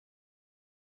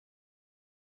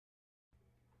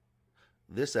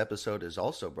This episode is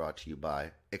also brought to you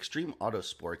by Extreme Auto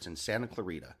Sports in Santa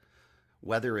Clarita.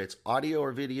 Whether it's audio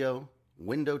or video,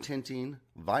 window tinting,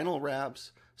 vinyl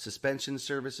wraps, suspension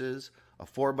services, a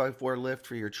 4x4 lift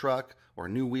for your truck, or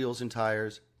new wheels and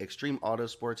tires, Extreme Auto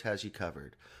Sports has you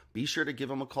covered. Be sure to give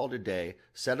them a call today,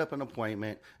 set up an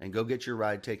appointment, and go get your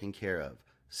ride taken care of.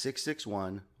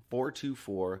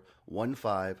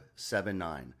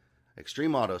 661-424-1579.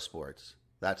 Extreme Auto Sports.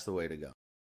 That's the way to go.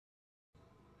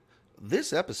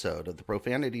 This episode of the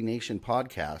Profanity Nation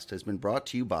podcast has been brought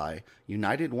to you by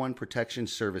United One Protection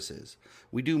Services.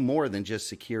 We do more than just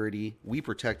security. We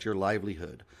protect your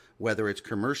livelihood. Whether it's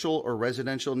commercial or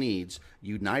residential needs,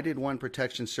 United One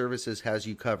Protection Services has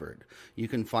you covered. You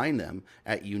can find them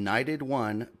at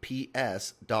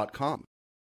unitedOnePS.com.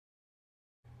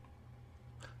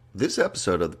 This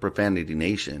episode of the Profanity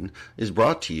Nation is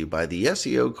brought to you by the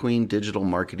SEO Queen Digital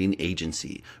Marketing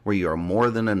Agency, where you are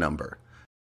more than a number.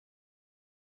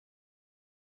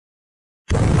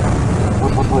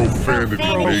 Profanity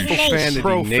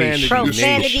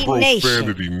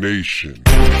Nation.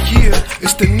 Yeah,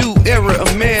 it's the new era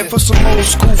of man for some old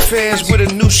school fans with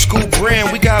a new school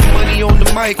brand. We got money on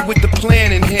the mic with the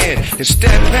plan in hand. And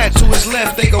Stat Pat to his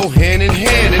left, they go hand in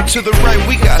hand. And to the right,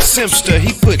 we got Simpster,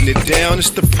 he putting it down. It's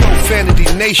the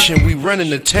Profanity Nation, we running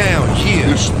the town.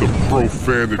 Yeah, it's the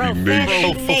Profanity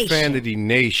Nation. Profanity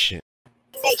Nation.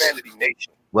 Profanity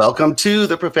Nation. Welcome to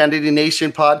the Profanity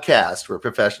Nation podcast, where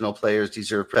professional players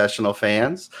deserve professional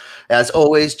fans. As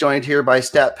always, joined here by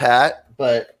Stat Pat,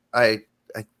 but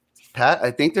Pat, I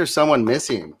think there's someone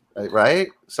missing, right?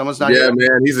 Someone's not here. Yeah,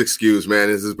 man, he's excused, man.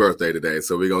 It's his birthday today,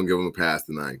 so we're going to give him a pass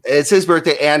tonight. It's his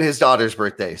birthday and his daughter's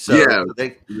birthday, so yeah.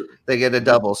 they get a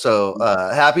double. So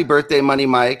happy birthday, Money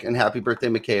Mike, and happy birthday,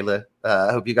 Michaela.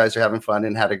 I hope you guys are having fun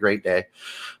and had a great day.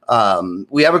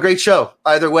 We have a great show.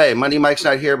 Either way, Money Mike's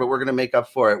not here, but we're going to make up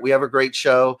for it. We have a great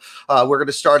show. We're going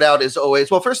to start out as always.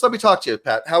 Well, first, let me talk to you,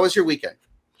 Pat. How was your weekend?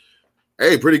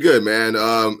 Hey, pretty good, man.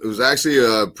 It was actually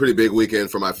a pretty big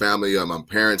weekend for my family. My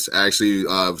parents actually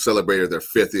celebrated their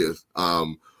 50th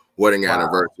wedding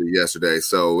anniversary yesterday.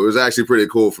 So it was actually pretty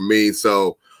cool for me.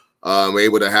 So I'm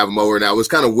able to have them over. Now, it was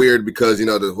kind of weird because, you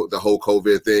know, the whole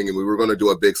COVID thing, and we were going to do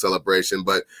a big celebration,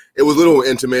 but it was a little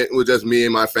intimate. It was just me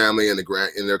and my family and their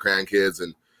grandkids,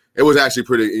 and it was actually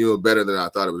pretty, better than I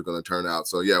thought it was going to turn out.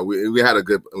 So yeah, we had a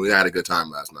good time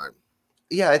last night.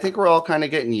 Yeah, I think we're all kind of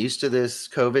getting used to this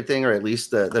COVID thing, or at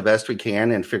least the best we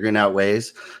can, and figuring out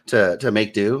ways to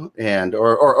make do, and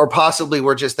or possibly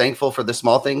we're just thankful for the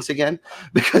small things again,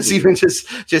 because even just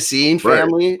seeing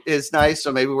family is nice.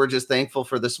 So maybe we're just thankful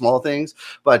for the small things.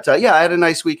 But yeah, I had a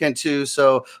nice weekend too.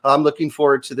 So I'm looking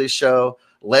forward to this show.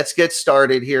 Let's get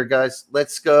started here, guys.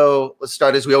 Let's go. Let's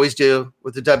start as we always do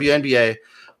with the WNBA.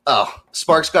 Oh,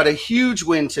 Sparks got a huge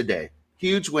win today.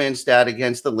 Huge win, Stat,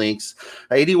 against the Lynx,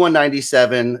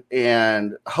 81-97,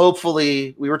 and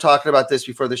hopefully, we were talking about this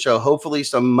before the show, hopefully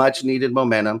some much-needed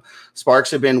momentum.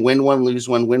 Sparks have been win one, lose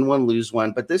one, win one, lose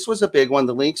one, but this was a big one.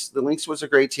 The Lynx was a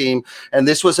great team, and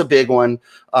this was a big one.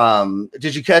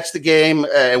 Did you catch the game?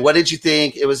 What did you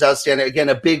think? It was outstanding. Again,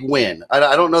 a big win. I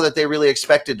don't know that they really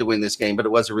expected to win this game, but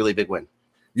it was a really big win.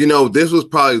 This was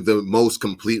probably the most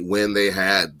complete win they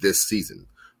had this season.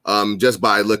 Just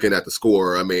by looking at the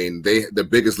score, I mean, the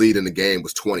biggest lead in the game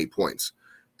was 20 points.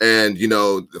 And,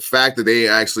 the fact that they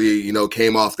actually,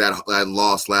 came off that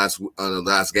loss last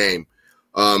game,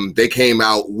 they came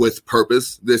out with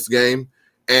purpose this game.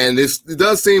 And it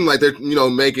does seem like they're,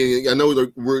 making, I know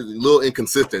we're a little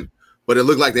inconsistent, but it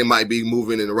looked like they might be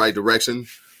moving in the right direction.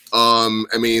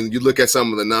 I mean, you look at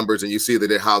some of the numbers and you see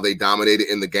that how they dominated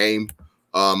in the game.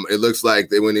 It looks like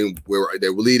they were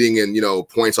leading in,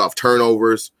 points off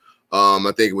turnovers.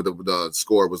 I think with the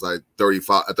score was like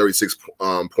 36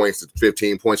 points to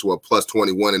 15 points, well, plus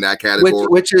 21 in that category,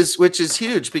 which is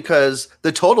huge because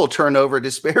the total turnover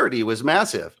disparity was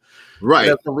massive.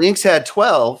 Right. The Lynx had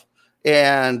 12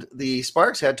 and the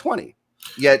Sparks had 20.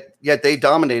 Yet they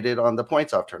dominated on the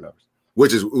points off turnovers.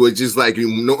 Which is like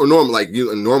in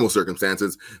normal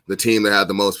circumstances, the team that had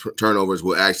the most turnovers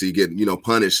will actually get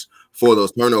punished for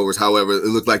those turnovers. However, it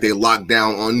looked like they locked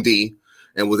down on D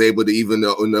and was able to, even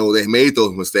though they made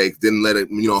those mistakes, didn't let it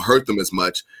hurt them as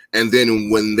much. And then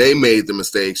when they made the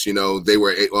mistakes, they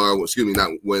were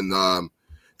the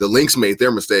Lynx made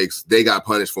their mistakes, they got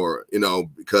punished for it,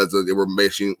 because they were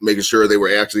making sure they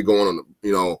were actually going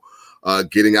on,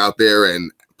 getting out there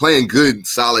and playing good,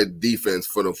 solid defense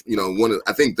for I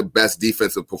think the best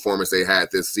defensive performance they had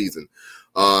this season.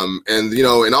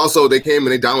 And also they came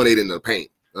and they dominated in the paint.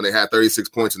 And they had 36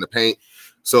 points in the paint.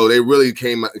 So they really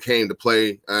came to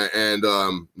play,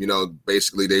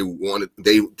 basically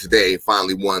they today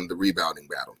finally won the rebounding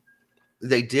battle.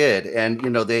 They did, and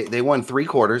they won 3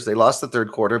 quarters. They lost the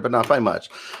third quarter, but not by much.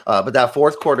 But that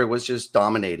fourth quarter was just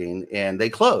dominating, and they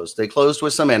closed. They closed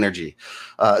with some energy.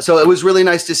 So it was really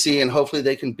nice to see, and hopefully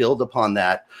they can build upon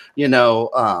that. In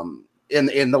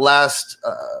the last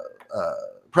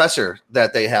presser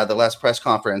that they had, the last press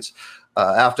conference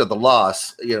after the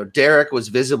loss, Derek was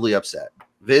visibly upset,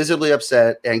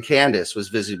 and Candace was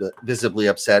visibly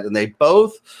upset, and they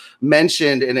both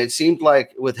mentioned, and it seemed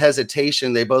like with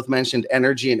hesitation, they both mentioned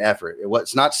energy and effort.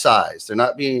 It's not size. They're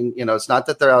not being, it's not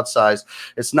that they're outsized.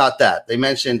 It's not that. They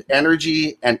mentioned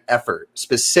energy and effort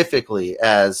specifically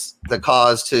as the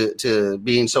cause to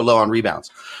being so low on rebounds,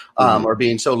 or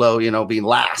being so low, being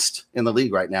last in the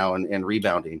league right now in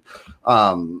rebounding.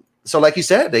 So like you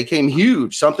said, they came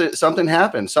huge. Something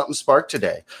happened. Something sparked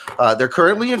today. They're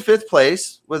currently in 5th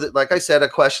place with, like I said, a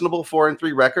questionable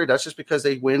 4-3 record. That's just because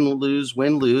they win,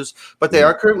 lose. But they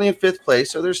are currently in 5th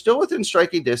place, so they're still within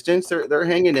striking distance. They're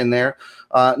hanging in there.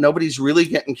 Nobody's really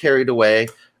getting carried away.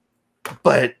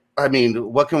 But I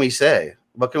mean, what can we say?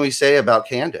 What can we say about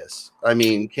Candace? I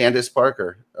mean, Candace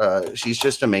Parker. She's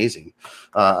just amazing.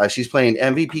 She's playing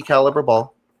MVP caliber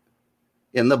ball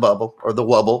in the bubble, or the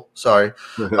wubble, sorry.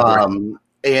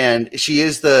 And she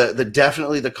is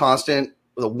definitely the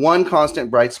one constant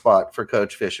bright spot for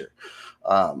Coach Fisher.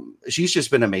 She's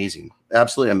just been amazing,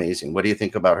 absolutely amazing. What do you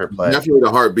think about her play? Definitely the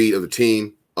heartbeat of the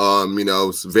team.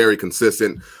 It's very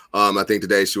consistent. I think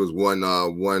today she was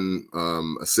one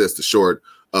assist short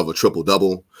of a triple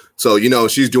double. So,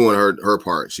 she's doing her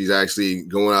part. She's actually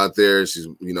going out there. She's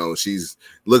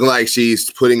looking like she's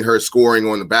putting her scoring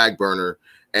on the back burner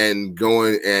and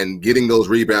going and getting those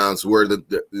rebounds where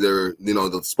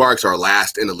the Sparks are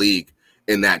last in the league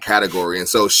in that category. And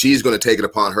so she's going to take it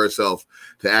upon herself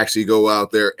to actually go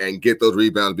out there and get those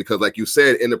rebounds, because like you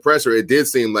said, in the presser, it did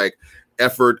seem like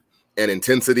effort and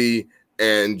intensity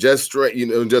and just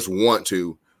want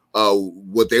to,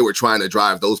 what they were trying to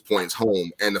drive those points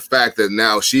home. And the fact that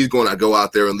now she's going to go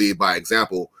out there and lead by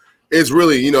example, it's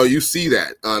really, you see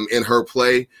that in her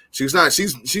play. She's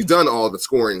done all the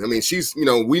scoring. I mean,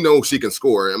 we know she can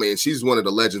score. I mean, she's one of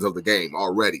the legends of the game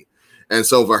already. And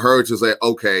so for her to say,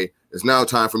 okay, it's now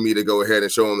time for me to go ahead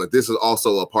and show them that this is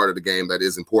also a part of the game that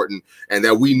is important and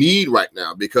that we need right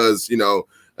now, because,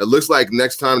 it looks like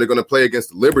next time they're going to play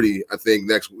against the Liberty, I think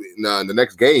the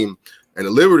next game, and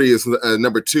the Liberty is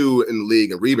number 2 in the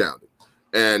league in rebounding.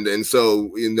 And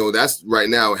so, that's right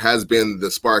now has been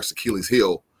the Sparks' Achilles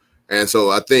heel. And so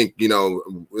I think, it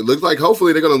looks like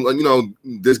hopefully they're going to,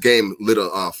 this game lit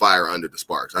a fire under the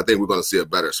Sparks. I think we're going to see a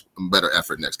better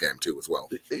effort next game too as well.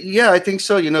 Yeah, I think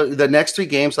so. The next 3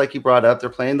 games, like you brought up, they're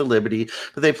playing the Liberty,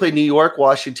 but they play New York,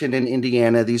 Washington, and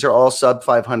Indiana. These are all sub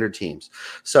 500 teams.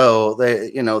 So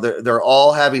they're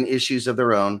all having issues of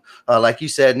their own. Like you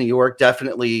said, New York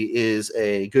definitely is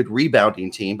a good rebounding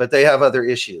team, but they have other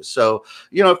issues. So,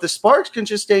 if the Sparks can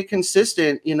just stay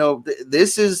consistent,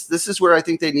 this is where I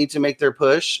think they need to make their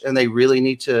push, and they really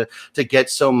need to get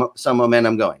some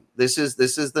momentum going. This is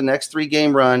the next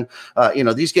 3-game run.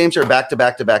 These games are back to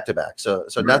back. So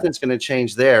right. Nothing's going to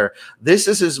change there. This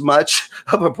is as much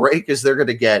of a break as they're going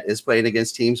to get, is playing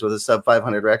against teams with a sub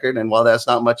 500 record. And while that's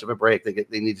not much of a break,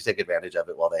 they need to take advantage of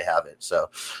it while they have it. So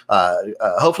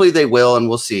hopefully they will, and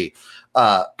we'll see.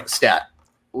 Stat,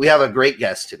 we have a great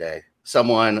guest today.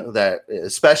 Someone that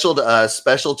is special to us,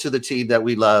 special to the team that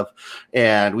we love,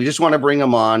 and we just want to bring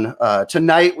him on.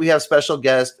 Tonight, we have special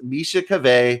guest, Misha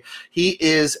Cavaye. He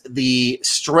is the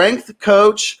strength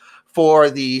coach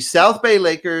for the South Bay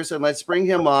Lakers, and let's bring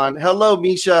him on. Hello,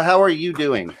 Misha. How are you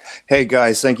doing? Hey,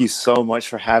 guys. Thank you so much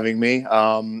for having me.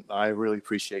 I really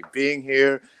appreciate being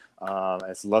here.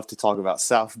 I'd love to talk about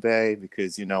South Bay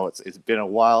because, it's been a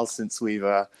while since we've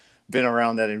been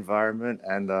around that environment,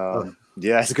 and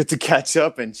yeah, it's good to catch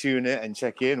up and tune in and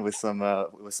check in with some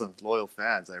loyal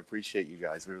fans. I appreciate you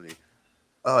guys, really.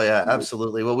 Oh yeah,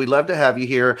 absolutely. Well, we'd love to have you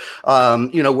here.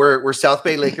 We're South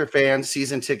Bay Laker fans,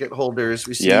 season ticket holders.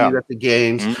 We see you at the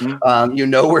games.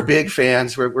 Mm-hmm. We're big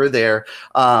fans. We're there.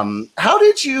 How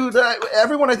did you?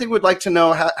 Everyone, I think, would like to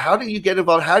know how do you get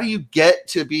involved? How do you get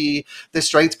to be the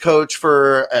strength coach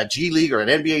for a G League or an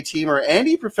NBA team or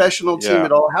any professional team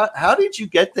at all? How did you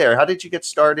get there? How did you get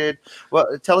started?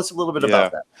 Well, tell us a little bit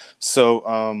about that.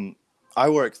 So I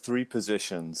work 3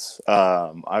 positions.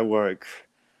 I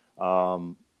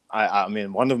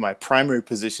mean, one of my primary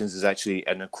positions is actually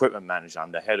an equipment manager.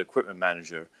 I'm the head equipment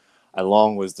manager,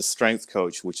 along with the strength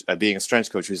coach, which being a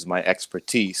strength coach is my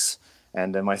expertise.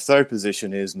 And then my third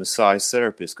position is massage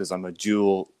therapist, because I'm a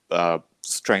dual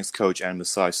strength coach and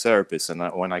massage therapist. And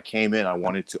when I came in, I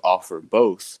wanted to offer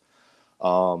both,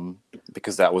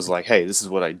 because that was like, hey, this is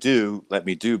what I do. Let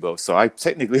me do both. So I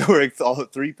technically worked all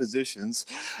 3 positions,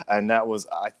 and that was,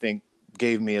 I think,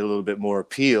 gave me a little bit more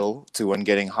appeal to when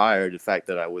getting hired, the fact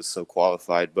that I was so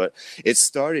qualified. But it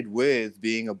started with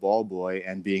being a ball boy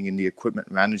and being in the equipment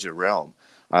manager realm.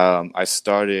 I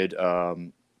started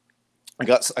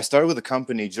with a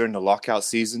company during the lockout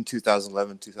season,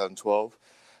 2011, 2012.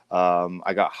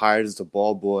 I got hired as the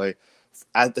ball boy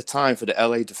at the time for the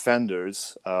LA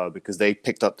Defenders, because they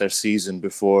picked up their season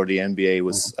before the NBA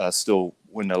was still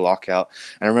in the lockout.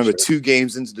 And I remember 2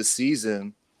 games into the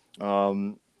season,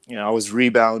 I was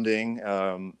rebounding,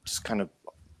 just kind of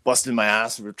busting my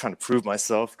ass, trying to prove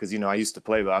myself, because, I used to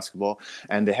play basketball.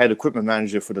 And the head equipment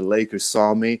manager for the Lakers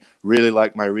saw me, really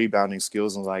liked my rebounding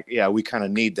skills, and was like, yeah, we kind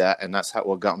of need that. And that's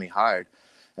what got me hired.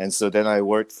 And so then I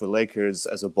worked for Lakers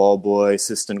as a ball boy,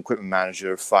 assistant equipment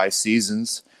manager, 5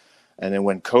 seasons. And then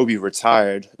when Kobe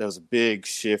retired, there was a big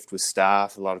shift with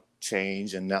staff, a lot of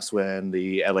change. And that's when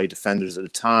the LA Defenders at the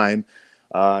time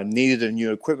needed a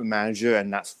new equipment manager.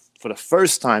 And that's for the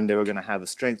first time they were going to have a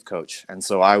strength coach. And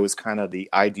so I was kind of the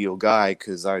ideal guy,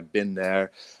 because I'd been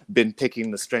there, been picking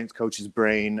the strength coach's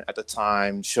brain at the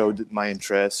time, showed my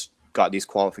interest, got these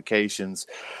qualifications.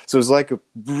 So it was like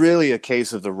really a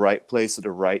case of the right place at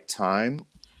the right time.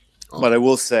 But I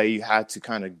will say you had to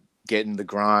kind of get in the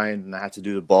grind, and I had to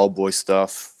do the ball boy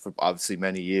stuff for obviously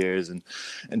many years, and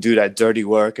do that dirty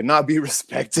work and not be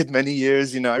respected many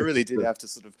years. I really did have to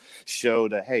sort of show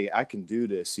that, hey, I can do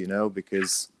this,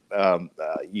 because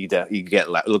you get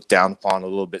looked down upon a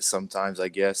little bit sometimes, I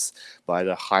guess, by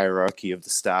the hierarchy of the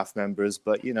staff members.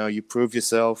 But, you prove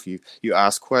yourself, you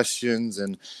ask questions,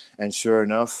 and sure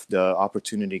enough, the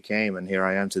opportunity came, and here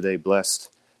I am today,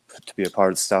 blessed to be a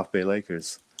part of the South Bay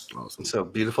Lakers. Awesome. So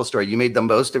beautiful story. You made the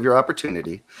most of your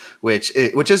opportunity, which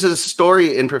is a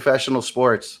story in professional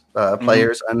sports.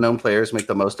 Players, unknown players, make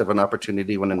the most of an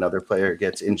opportunity when another player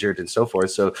gets injured and so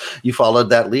forth. So you followed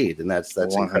that lead, and that's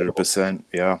 100%.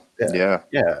 Yeah.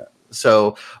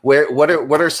 So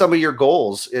what are some of your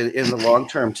goals in the long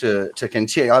term to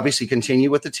continue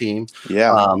with the team?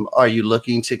 Yeah. Are you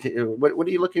looking to what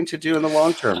are you looking to do in the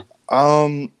long term?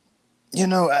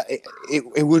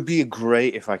 It would be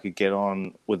great if I could get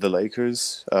on with the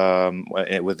Lakers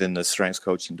within the strength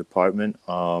coaching department.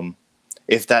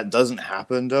 If that doesn't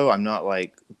happen, though, I'm not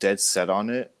like dead set on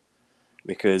it,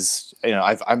 because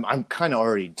I'm kind of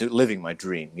already living my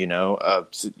dream.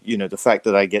 The fact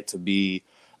that I get to be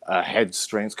a head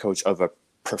strength coach of a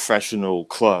professional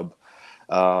club.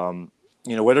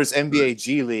 Whether it's NBA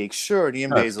G League, sure, the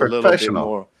NBA is a little bit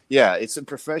more. Yeah, it's a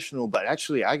professional, but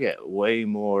actually I get way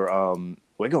more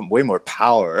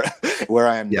power where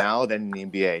I am now than in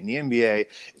the NBA. In the NBA,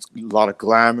 it's a lot of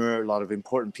glamour, a lot of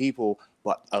important people,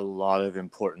 but a lot of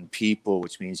important people,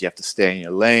 which means you have to stay in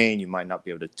your lane. You might not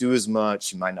be able to do as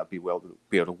much. You might not be able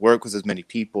to work with as many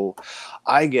people.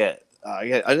 I get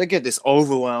this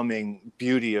overwhelming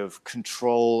beauty of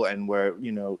control, and where,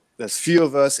 there's few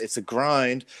of us, it's a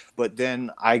grind, but then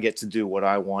I get to do what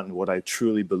I want and what I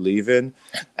truly believe in.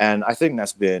 And I think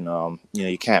that's been,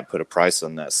 you can't put a price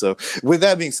on that. So with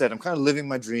that being said, I'm kind of living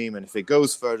my dream. And if it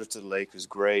goes further to the Lakers,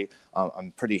 great.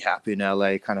 I'm pretty happy in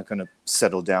LA, kind of going to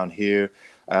settle down here.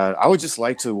 I would just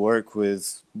like to work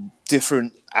with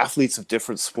different athletes of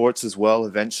different sports as well,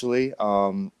 eventually.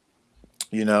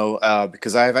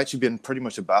 Because I've actually been pretty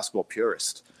much a basketball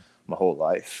purist my whole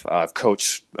life. I've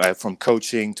coached from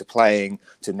coaching to playing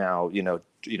to now,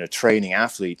 training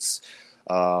athletes.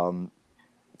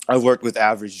 I've worked with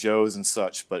average Joes and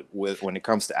such, but when it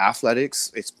comes to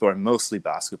athletics, it's mostly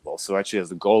basketball. So actually,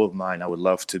 as a goal of mine, I would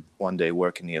love to one day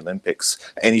work in the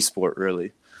Olympics, any sport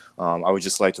really. I would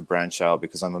just like to branch out,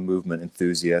 because I'm a movement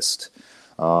enthusiast.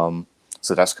 So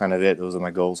that's kind of it. Those are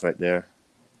my goals right there.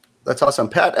 That's awesome.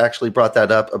 Pat actually brought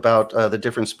that up about the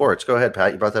different sports. Go ahead,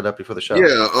 Pat. You brought that up before the show.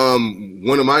 Yeah.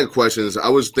 One of my questions, I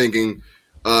was thinking,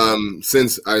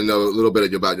 since I know a little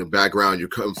bit about your background, you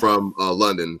come from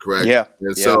London, correct? Yeah.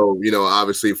 And so,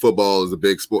 obviously football is a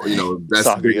big sport, that's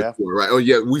soccer, the biggest sport, right? Oh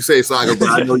yeah, we say soccer, but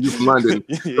I know you're from London.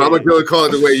 So I'm going to call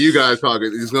it the way you guys talk it.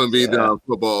 It's going to be the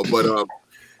football. But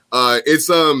it's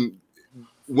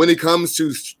when it comes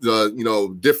to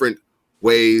the, different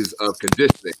ways of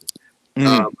conditioning,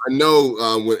 I know,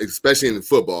 especially in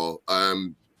football,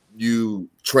 you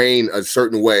train a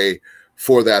certain way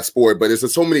for that sport, but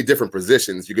there's so many different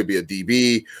positions. You could be a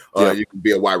DB, you can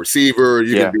be a wide receiver,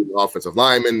 you can be an offensive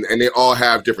lineman, and they all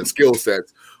have different skill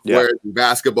sets. Whereas in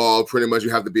basketball, pretty much you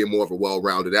have to be more of a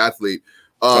well-rounded athlete.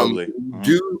 Totally.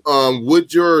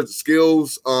 Would your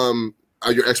skills,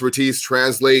 your expertise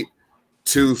translate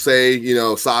to say,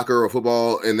 soccer or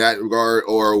football in that regard?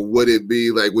 Or would it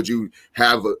be like, would you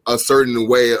have a certain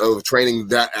way of training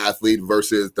that athlete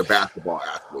versus the basketball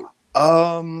athlete?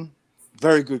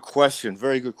 Very good question.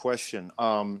 Very good question.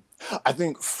 I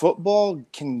think football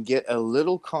can get a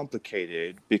little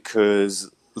complicated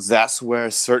because that's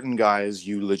where certain guys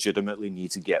you legitimately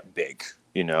need to get big,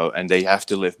 and they have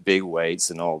to lift big weights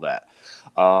and all that.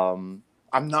 I'm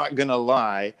not gonna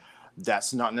lie,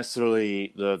 that's not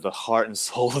necessarily the heart and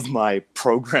soul of my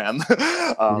program,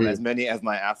 as many as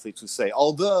my athletes would say.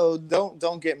 Although,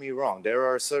 don't get me wrong, there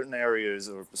are certain areas,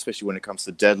 especially when it comes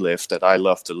to deadlift, that I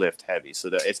love to lift heavy. So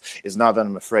that it's not that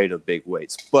I'm afraid of big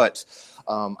weights, but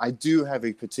I do have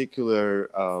a particular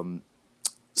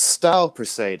style per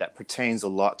se that pertains a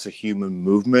lot to human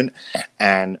movement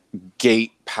and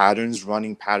gait patterns,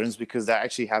 running patterns, because that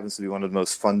actually happens to be one of the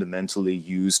most fundamentally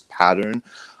used pattern.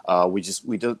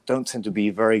 We don't tend to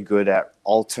be very good at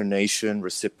alternation,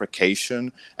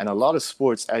 reciprocation, and a lot of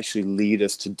sports actually lead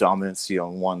us to dominancy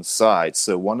on one side.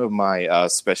 So one of my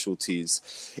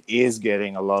specialties is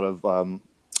getting a lot of,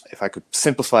 if I could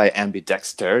simplify,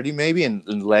 ambidexterity maybe,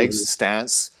 in legs,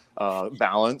 stance,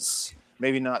 balance.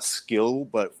 Maybe not skill,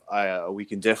 but we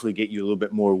can definitely get you a little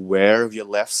bit more aware of your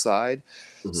left side.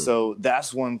 So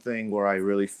that's one thing where I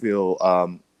really feel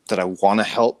that I want to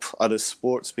help other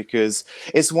sports, because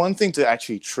it's one thing to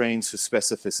actually train to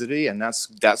specificity, and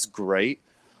that's great.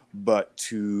 But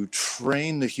to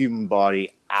train the human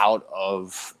body out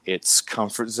of its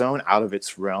comfort zone, out of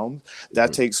its realm,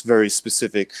 that takes very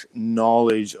specific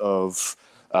knowledge of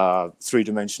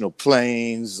three-dimensional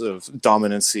planes, of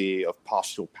dominancy, of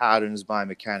postural patterns,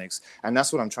 biomechanics, and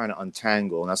that's what I'm trying to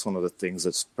untangle. And that's one of the things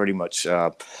that's pretty much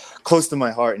close to my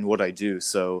heart in what I do.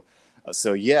 So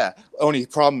yeah. Only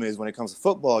problem is when it comes to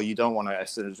football, you don't want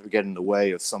to get in the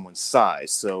way of someone's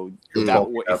size. So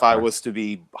if I was to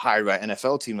be hired by an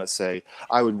NFL team, let's say,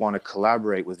 I would want to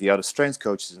collaborate with the other strength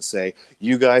coaches and say,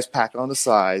 you guys pack on the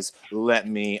size, let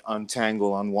me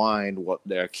untangle, unwind what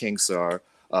their kinks are,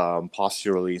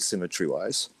 posturally, symmetry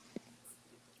wise.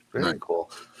 Very cool.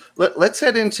 Let's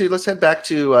head back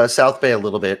to South Bay a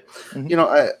little bit.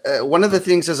 One of the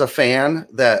things as a fan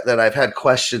that I've had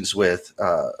questions with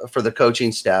for the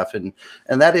coaching staff, and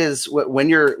that is when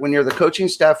you're the coaching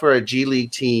staff for a G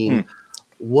League team,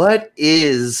 what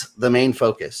is the main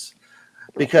focus?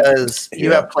 Because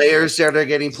you have players that are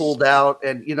getting pulled out,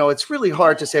 and it's really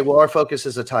hard to say, well, our focus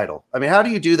is a title. I mean, how do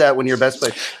you do that when you're best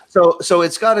player? So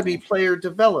it's got to be player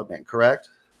development, correct?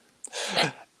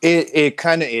 It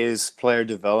kind of is player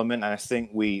development, and I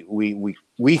think we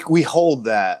hold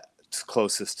that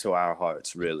closest to our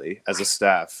hearts, really, as a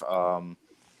staff. Well,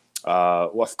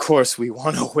 of course, we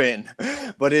want to win,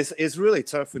 but it's really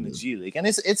tough in the G League, and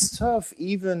it's tough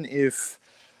even if.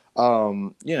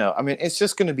 It's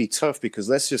just going to be tough because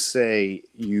let's just say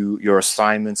your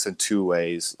assignments in two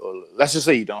ways. Let's just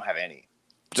say you don't have any.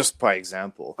 Just by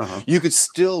example, you could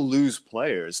still lose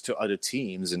players to other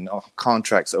teams and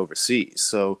contracts overseas.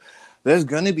 So there's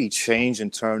going to be change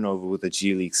and turnover with the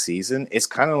G League season. It's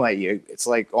kind of like it's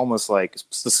like almost like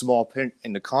it's the small print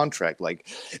in the contract. Like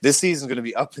this season is going to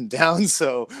be up and down.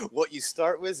 So what you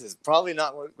start with is probably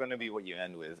not going to be what you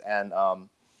end with. And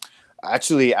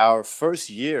actually, our first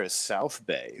year as South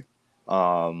Bay,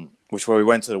 where we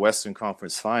went to the Western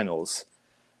Conference Finals,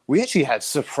 we actually had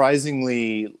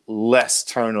surprisingly less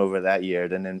turnover that year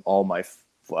than in all my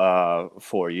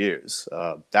 4 years.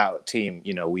 That team,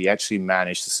 we actually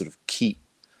managed to sort of keep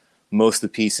most of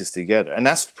the pieces together. And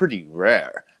that's pretty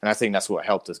rare. And I think that's what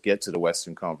helped us get to the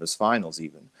Western Conference Finals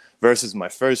even. Versus my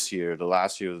first year, the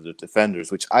last year of the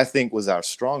Defenders, which I think was our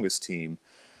strongest team.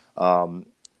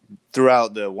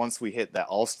 Once we hit that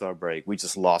All-Star break, we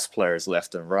just lost players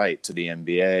left and right to the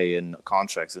NBA and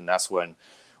contracts. And that's when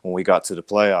we got to the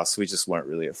playoffs, we just weren't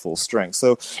really at full strength.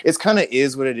 So it's kind of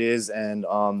is what it is. And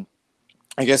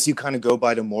I guess you kind of go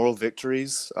by the moral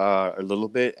victories a little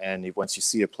bit. And once you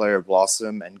see a player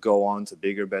blossom and go on to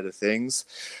bigger, better things,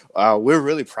 we're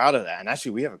really proud of that. And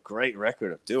actually, we have a great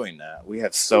record of doing that. We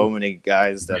have so many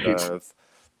guys that are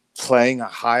playing a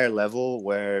higher level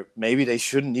where maybe they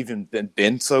shouldn't even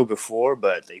been so before,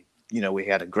 but they, we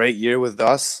had a great year with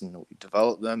us and we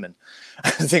developed them. And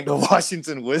I think the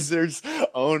Washington Wizards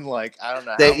own I don't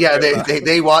know.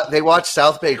 They watch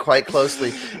South Bay quite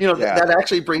closely. That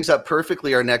actually brings up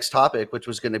perfectly our next topic, which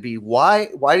was going to be why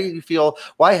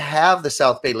have the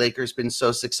South Bay Lakers been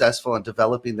so successful in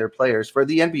developing their players for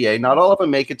the NBA? Not all of them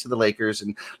make it to the Lakers,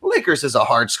 and the Lakers is a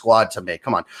hard squad to make.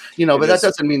 Come on, but that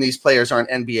doesn't mean these players aren't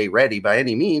NBA ready by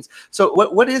any means. So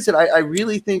what is it? I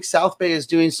really think South Bay is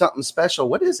doing something special.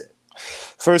 What is it?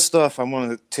 First off, I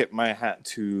want to tip my hat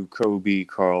to Kobe,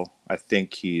 Carl, I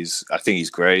think he's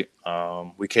great.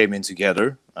 We came in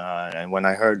together, and when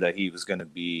I heard that he was going to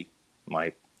be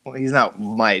he's not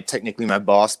technically my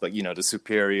boss, but the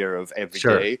superior of every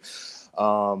day.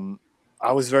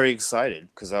 I was very excited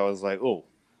because I was like, oh,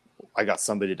 I got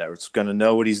somebody that's going to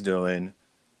know what he's doing,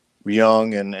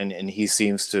 young, and he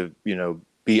seems to,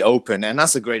 be open. And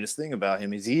that's the greatest thing about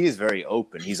him is he is very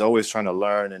open. He's always trying to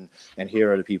learn and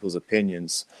hear other people's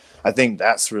opinions. I think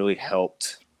that's really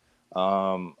helped.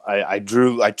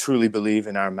 I truly believe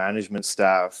in our management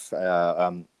staff,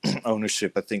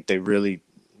 ownership. I think they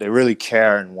really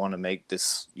care and want to make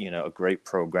this, a great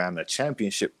program, a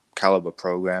championship caliber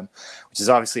program, which is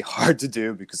obviously hard to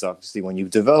do because obviously when you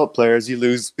develop players, you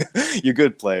lose your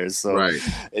good players. So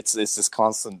it's this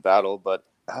constant battle. But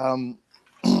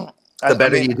the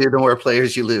better you do, the more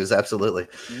players you lose. Absolutely.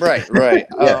 Right.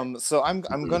 So I'm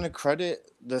going to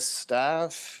credit the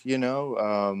staff,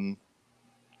 because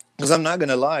I'm not going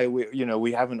to lie,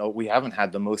 we haven't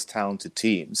had the most talented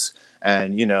teams,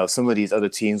 and some of these other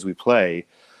teams we play,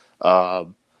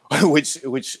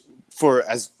 which for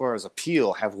as far as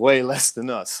appeal have way less than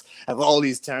us, have all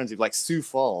these talented, like Sioux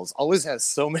Falls always has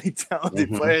so many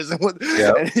talented players, and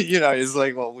it's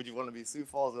like, well, would you want to be Sioux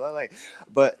Falls?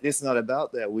 But it's not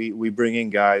about that. We bring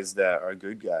in guys that are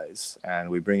good guys,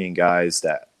 and we bring in guys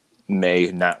that may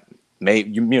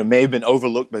have been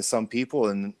overlooked by some people,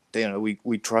 and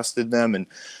we trusted them and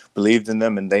believed in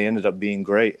them, and they ended up being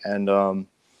great. And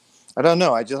I don't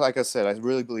know. Like I said, I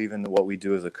really believe in what we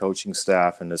do as a coaching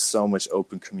staff, and there's so much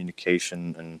open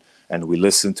communication, and we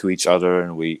listen to each other,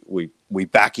 and we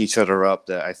back each other up.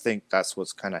 That I think that's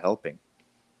what's kind of helping.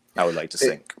 I would like to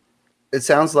think. It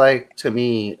sounds like to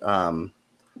me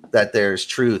that there's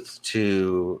truth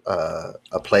to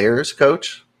a player's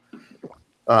coach.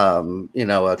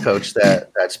 A coach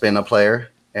that's been a player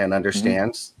and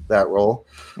understands that role.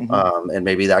 And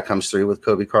maybe that comes through with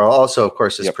Kobe Carl. Also, of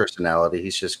course, his personality.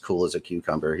 He's just cool as a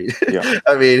cucumber. He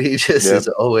just is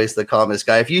always the calmest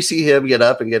guy. If you see him get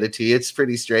up and get a tea, it's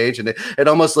pretty strange. And it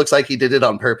almost looks like he did it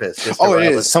on purpose. It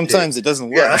is. Sometimes it doesn't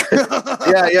work.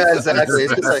 Yeah, exactly.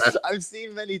 It's just like, I've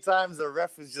seen many times the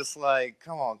ref is just like,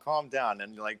 come on, calm down.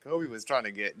 And like Kobe was trying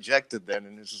to get ejected then.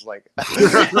 And it's just like,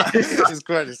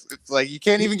 it's like you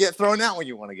can't even get thrown out when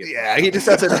you want to get thrown out. He just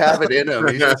doesn't have it in him.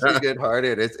 He's just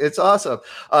good-hearted. It's awesome.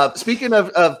 Speaking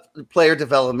of player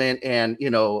development and,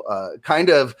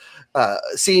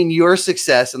 seeing your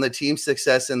success and the team's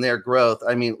success and their growth,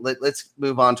 I mean, let's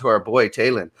move on to our boy,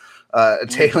 Talon.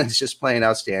 Talon's just playing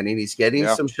outstanding. He's getting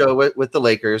some show with the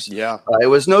Lakers. It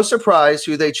was no surprise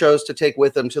who they chose to take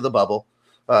with them to the bubble.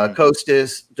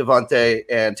 Kostas, Devontae,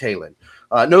 and Talon.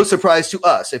 No surprise to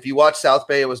us. If you watch South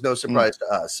Bay, it was no surprise to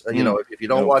us. If you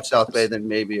don't watch South Bay, then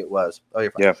maybe it was. Oh,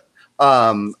 you're fine.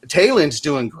 Talon's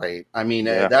doing great. I mean,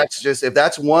 that's just, if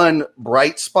that's one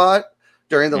bright spot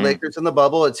during the Lakers in the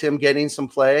bubble, it's him getting some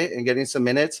play and getting some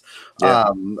minutes.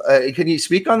 Can you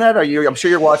speak on that? I'm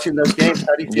sure you're watching those games.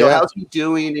 How do you feel? How's he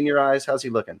doing in your eyes? How's he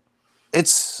looking?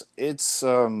 It's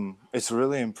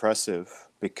really impressive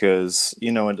because,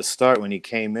 at the start when he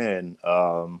came in,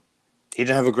 he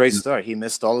didn't have a great start. He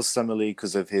missed all the summer league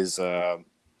because of his,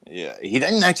 he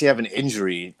didn't actually have an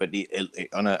injury, but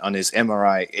on his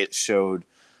MRI, it showed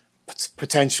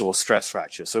potential stress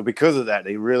fracture. So because of that,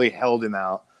 they really held him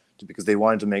out because they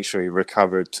wanted to make sure he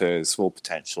recovered to his full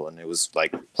potential. And it was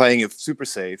like playing it super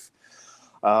safe,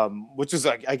 which was,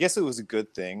 I guess it was a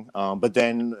good thing. But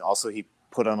then also he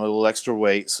put on a little extra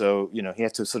weight. So, he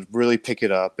had to sort of really pick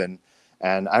it up. And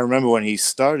I remember when he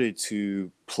started to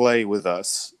play with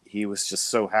us, he was just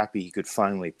so happy he could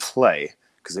finally play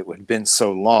because it had been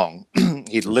so long.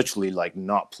 He'd literally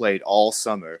not played all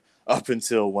summer up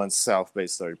until once South Bay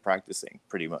started practicing,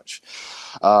 pretty much.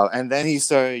 And then he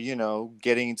started,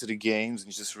 getting into the games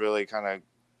and just really kind of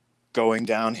going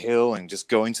downhill and just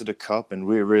going to the cup. And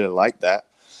we really liked that.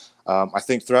 I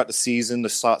think throughout the season,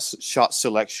 the shot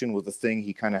selection was the thing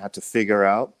he kind of had to figure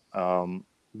out.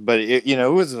 But it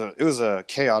was a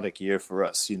chaotic year for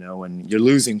us. When you're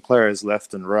losing players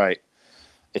left and right,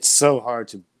 it's so hard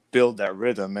to build that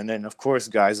rhythm. And then of course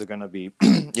guys are going to be,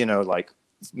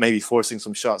 maybe forcing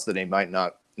some shots that they might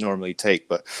not normally take.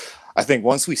 But I think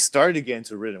once we started to get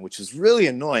into rhythm, which is really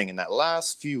annoying in that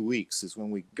last few weeks, is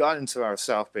when we got into our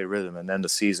South Bay rhythm, and then the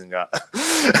season got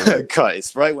cut.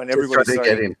 It's right when everyone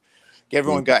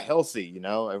got healthy,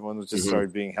 everyone was just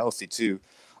started being healthy too.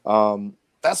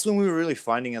 That's when we were really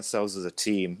finding ourselves as a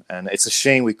team. And it's a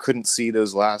shame we couldn't see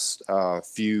those last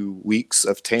few weeks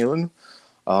of Talon.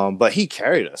 But he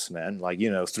carried us, man,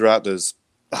 throughout those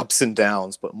ups and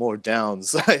downs, but more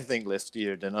downs, I think, last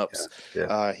year than ups.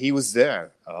 He was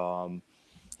there.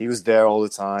 He was there all the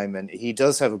time, and he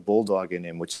does have a bulldog in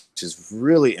him, which is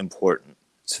really important.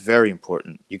 It's very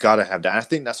important. You got to have that. And I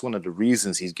think that's one of the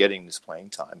reasons he's getting this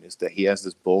playing time is that he has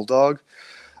this bulldog,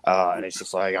 and it's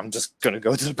just like, I'm just gonna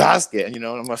go to the basket, and I'm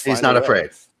gonna find He's not a way.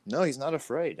 afraid. No, he's not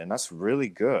afraid, and that's really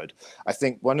good. I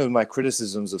think one of my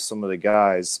criticisms of some of the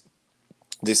guys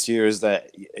this year is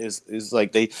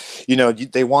like they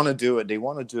want to do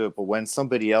it, but when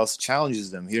somebody else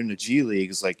challenges them here in the G League,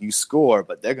 it's like you score,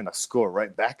 but they're gonna score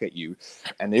right back at you,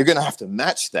 and you're gonna have to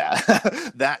match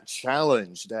that that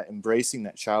challenge, that embracing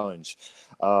that challenge.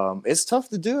 It's tough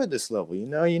to do at this level.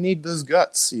 You need those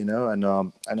guts, and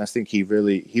I think he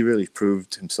really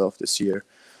proved himself this year.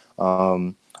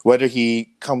 Whether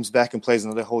he comes back and plays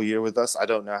another whole year with us, I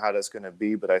don't know how that's going to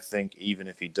be, but I think even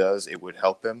if he does, it would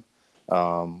help him.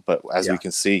 But as we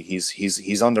can see,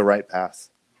 he's on the right path.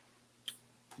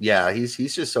 Yeah, he's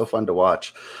just so fun to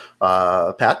watch.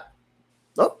 Pat?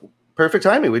 Oh, perfect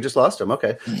timing. We just lost him.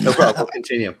 Okay, no problem. We'll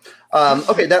continue.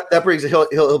 Okay, that brings it.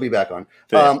 He'll be back on.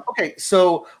 Okay,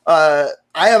 so I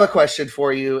have a question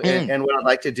for you, and what I'd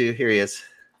like to do here is,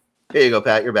 here you go,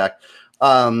 Pat. You're back.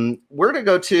 We're gonna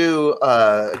go to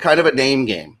kind of a name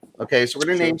game. Okay, so we're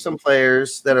gonna name some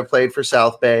players that have played for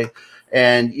South Bay.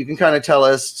 And you can kind of tell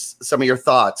us some of your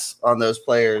thoughts on those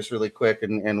players really quick,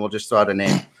 and we'll just throw out a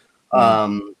name.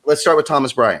 Let's start with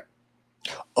Thomas Bryant.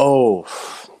 Oh,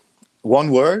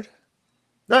 one word?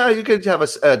 No, you could have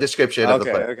a description of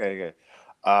the player. Okay.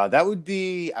 That would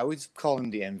be, I would call him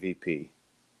the MVP.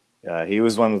 He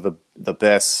was one of the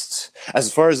best,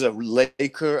 as far as a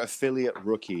Laker affiliate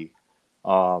rookie,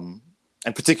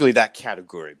 and particularly that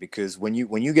category, because when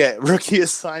you get rookie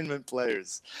assignment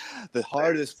players, the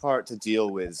hardest part to deal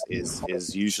with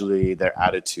is usually their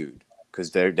attitude,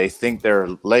 because they think they're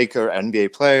a Laker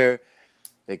NBA player,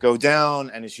 they go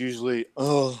down, and it's usually,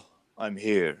 oh, I'm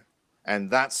here, and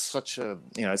that's such a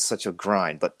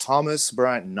grind. But Thomas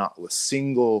Bryant, not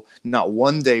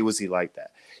one day was he like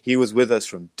that. He was with us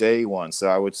from day one, so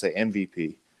I would say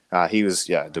MVP. He was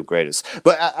the greatest.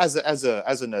 But as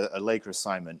a Laker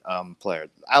assignment player,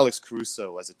 Alex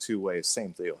Caruso as a two-way,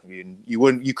 same deal. I mean,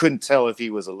 you couldn't tell if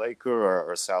he was a Laker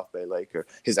or a South Bay Laker.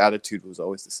 His attitude was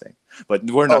always the same. But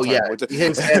we're not.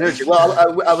 His energy. Well,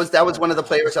 that was one of the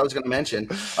players I was going to mention.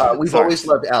 We've always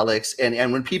loved Alex,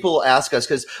 and when people ask us,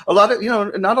 because a lot of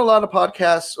not a lot of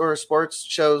podcasts or sports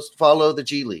shows follow the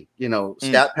G League.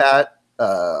 Stat Pat.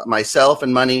 Myself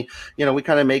and Money, we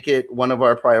kind of make it one of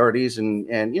our priorities and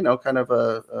kind of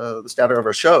the starter of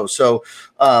our show. So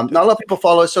not a lot of people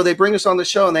follow us. So they bring us on the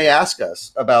show and they ask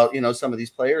us about, some of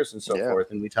these players and so forth.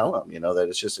 And we tell them, that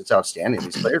it's outstanding.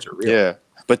 These players are real. Yeah.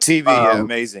 But TV,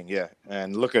 amazing. Yeah.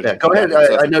 And look at it. Go ahead.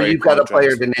 I know you've got a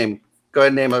player to name. Go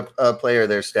ahead and name a player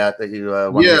there, Stat, that you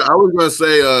want to I was going to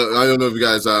say, I don't know if you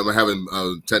guys are having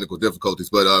technical difficulties,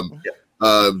 but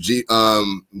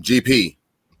GP.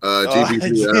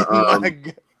 GP,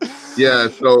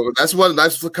 so that's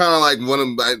kind of like one of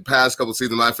my past couple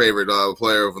seasons, my favorite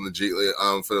player from the G League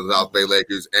for the South Bay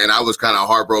Lakers, and I was kind of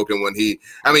heartbroken when he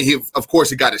of course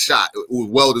he got a shot, it was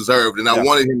well deserved, and I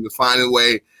wanted him to find a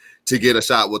way to get a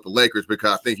shot with the Lakers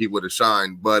because I think he would have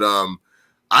shined, but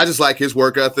I just like his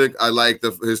work ethic, I like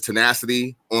his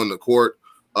tenacity on the court.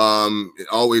 It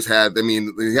always had,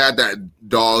 he had that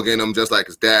dog in him just like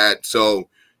his dad, so.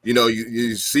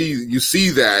 You see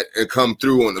that and come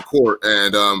through on the court,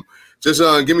 and just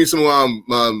give me some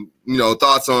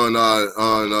thoughts on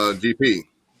GP.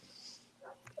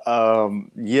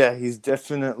 He's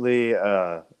definitely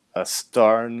a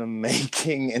star in the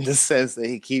making, in the sense that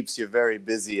he keeps you very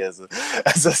busy as a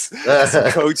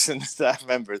coach and staff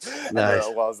members. Nice.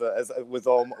 With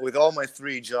all my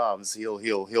three jobs, he'll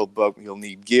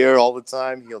need gear all the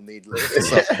time. He'll need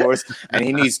lifts, of course, and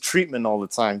he needs treatment all the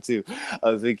time too.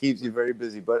 So he keeps you very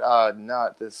busy. But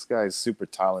this guy is super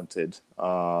talented,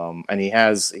 and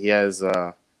he's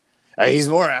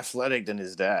more athletic than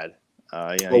his dad.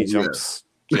 He jumps.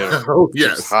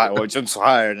 Jumps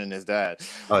higher than his dad.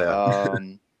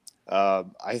 I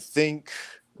think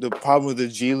the problem with the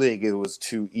G League, it was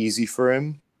too easy for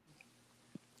him,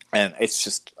 and it's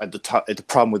just at the top. The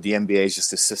problem with the NBA is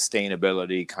just the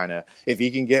sustainability. Kind of, if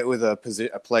he can get with a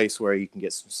place where he can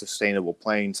get some sustainable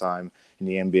playing time in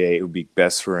the NBA, it would be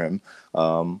best for him.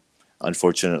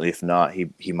 Unfortunately, if not,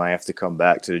 he might have to come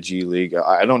back to the G League.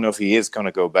 I don't know if he is going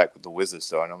to go back with the Wizards,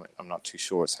 though. I'm not too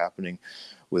sure what's happening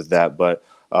with that, but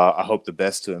I hope the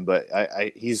best to him. But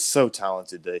he's so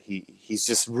talented that he's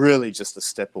just really just a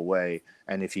step away.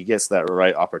 And if he gets that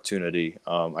right opportunity,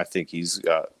 I think he's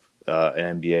got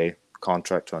an NBA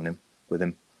contract with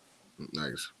him.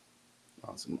 Nice.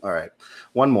 Awesome. All right.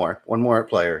 One more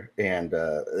player. And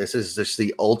this is just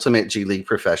the ultimate G League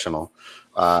professional,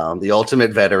 the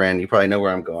ultimate veteran. You probably know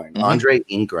where I'm going. Mm-hmm. Andre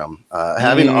Ingram.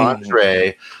 Having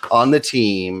Andre on the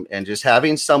team and just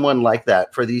having someone like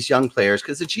that for these young players,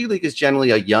 because the G League is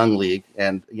generally a young league.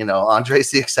 And,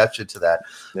 Andre's the exception to that.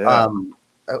 Yeah.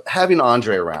 Having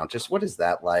Andre around, just what is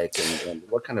that like and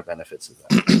what kind of benefits is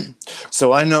that?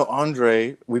 So I know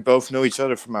Andre, we both know each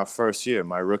other from our first year,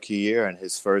 my rookie year and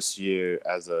his first year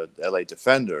as a LA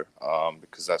Defender,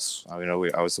 because I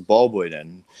was a ball boy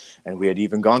then, and we had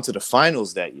even gone to the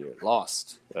finals that year,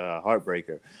 lost,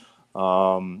 heartbreaker.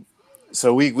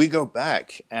 So we go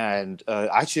back, and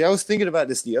actually I was thinking about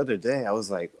this the other day. I was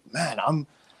like, man, I'm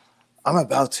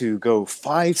about to go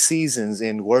 5 seasons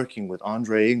in working with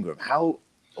Andre Ingram. How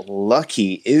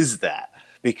lucky is that?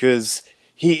 Because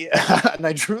and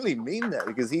I truly mean that,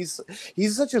 because he's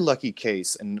such a lucky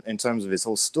case in terms of his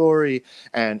whole story,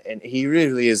 and he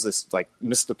really is this like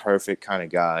Mr. Perfect kind of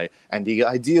guy and the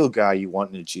ideal guy you want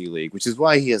in the G League, which is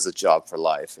why he has a job for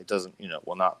life. It doesn't,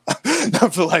 not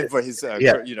not for life, but his for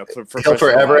he'll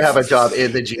forever life. have a job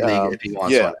in the G League if he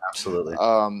wants one. Absolutely.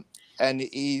 And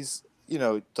he's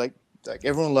like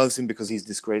everyone loves him because he's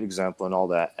this great example and all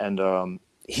that, and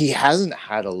he hasn't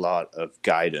had a lot of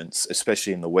guidance,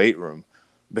 especially in the weight room,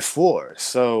 before.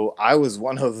 So I was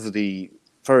one of the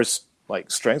first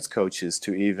strength coaches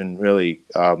to even really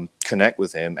connect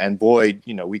with him. And boy,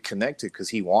 we connected because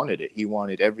he wanted it. He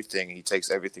wanted everything. He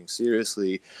takes everything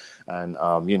seriously. And,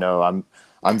 I'm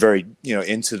very,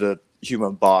 into the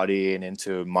human body and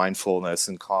into mindfulness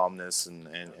and calmness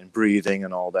and breathing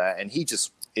and all that. And he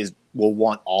just will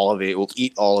want all of it, will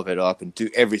eat all of it up and do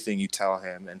everything you tell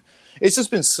him. And it's just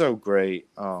been so great.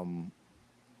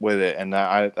 With it, and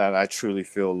I truly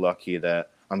feel lucky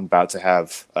that I'm about to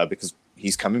have because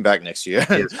he's coming back next year.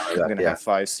 I'm going to have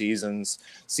 5 seasons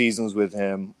with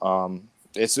him.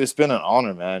 It's been an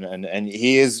honor, man, and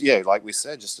he is, like we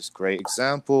said, just this great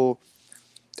example.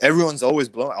 Everyone's always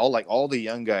all the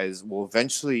young guys will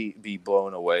eventually be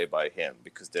blown away by him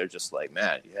because they're just like,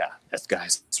 man, that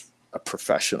guy's a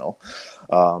professional.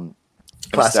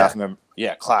 Class act.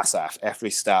 Class act.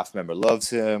 Every staff member loves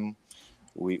him.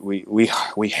 We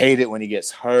hate it when he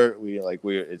gets hurt. We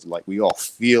all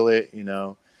feel it,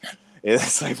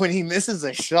 It's like when he misses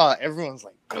a shot, everyone's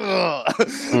like, ugh.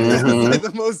 Mm-hmm.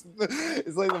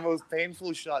 It's like the most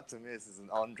painful shot to miss is an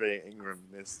Andre Ingram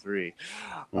missed 3.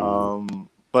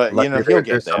 But he'll get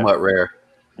there. Somewhat rare.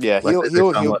 Yeah,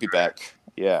 he'll be back.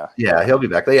 Yeah, he'll be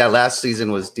back. Yeah, last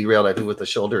season was derailed, I think, with a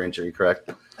shoulder injury, correct?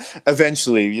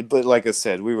 Eventually, but like I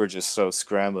said, we were just so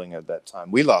scrambling at that time.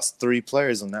 We lost 3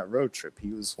 players on that road trip.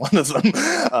 He was one of them.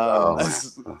 I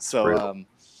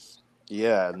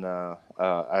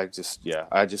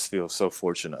just feel so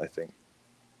fortunate, I think.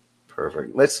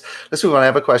 Perfect. Let's move on. I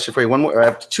have a question for you. I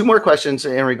have 2 more questions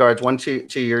in regards, one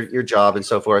to your job and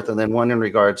so forth, and then one in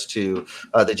regards to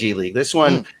the G League. This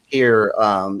one here,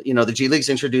 the G League's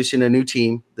introducing a new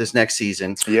team this next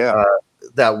season. Yeah.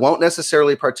 That won't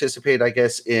necessarily participate, I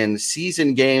guess, in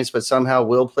season games, but somehow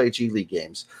will play G League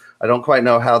games. I don't quite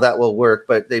know how that will work,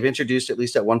 but they've introduced, at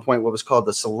least at one point, what was called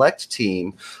the select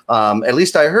team. At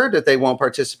least I heard that they won't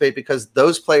participate because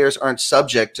those players aren't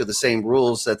subject to the same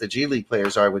rules that the G League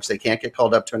players are, which they can't get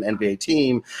called up to an NBA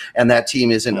team, and that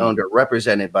team isn't owned or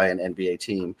represented by an NBA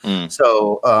team.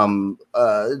 So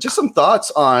just some thoughts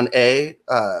on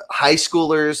high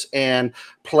schoolers and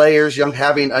players young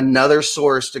having another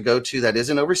source to go to that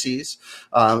isn't overseas,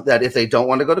 that if they don't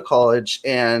want to go to college,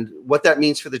 and what that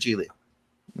means for the G League.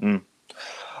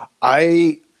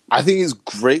 I think it's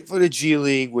great for the G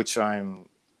League, which I'm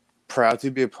proud to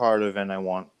be a part of, and I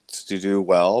want to do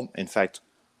well. In fact,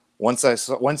 once I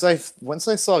saw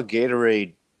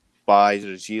Gatorade buy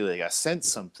the G League, I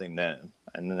sensed something then.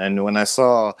 And when I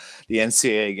saw the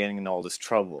NCAA getting in all this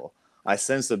trouble, I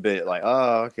sensed a bit like,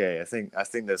 oh, okay, I think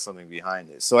there's something behind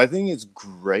it. So I think it's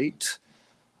great.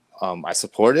 I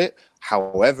support it.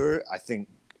 However, I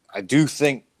do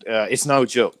think it's no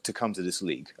joke to come to this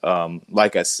league.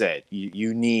 Like I said,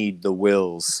 you need the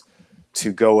wills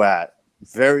to go at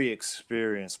very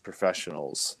experienced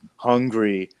professionals,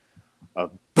 hungry, a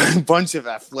bunch of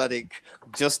athletic,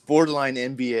 just borderline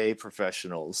NBA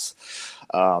professionals,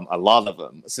 a lot of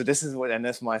them. So this is and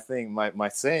that's my thing. My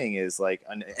saying is, like,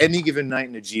 on any given night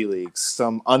in the G League,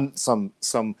 some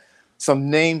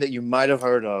name that you might have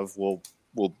heard of will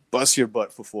bust your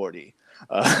butt for 40.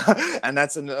 And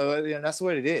that's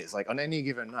what it is. Like, on any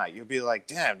given night, you'll be like,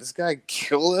 damn, this guy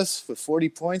killed us for 40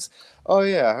 points. Oh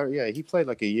yeah, he played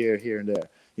like a year here and there,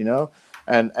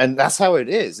 and that's how it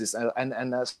is.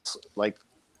 And that's like,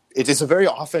 it is a very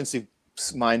offensive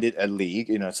minded a league.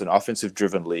 It's an offensive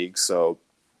driven league. So,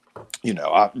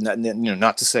 not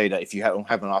to say that if you don't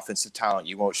have an offensive talent,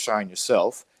 you won't shine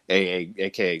yourself,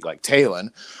 aka like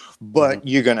Talon, but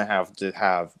you're going to have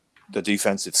the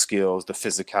defensive skills, the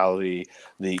physicality,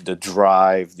 the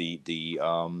drive, the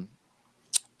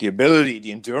ability,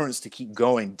 the endurance to keep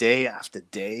going day after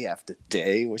day after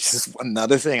day, which is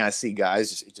another thing I see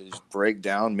guys just break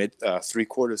down mid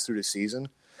 3/4 through the season.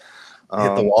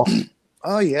 Hit the wall.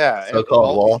 Oh yeah,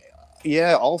 So-called wall.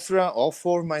 Yeah, all throughout all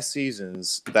 4 of my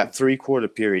seasons, that 3/4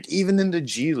 period, even in the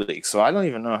G League. So I don't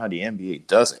even know how the NBA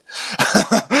does it.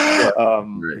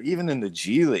 Even in the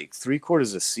G League,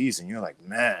 3/4 a season, you're like,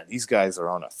 man, these guys are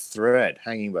on a thread,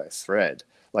 hanging by a thread.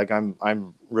 Like I'm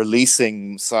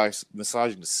releasing,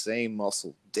 massaging the same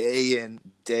muscle day in,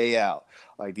 day out.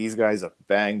 Like these guys are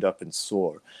banged up and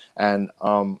sore. And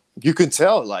you can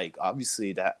tell, like,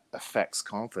 obviously that affects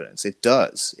confidence. It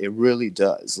does. It really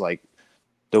does. Like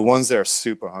the ones that are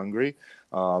super hungry,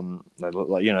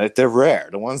 they're rare.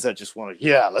 The ones that just want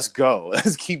to, let's go.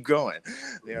 Let's keep going.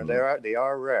 They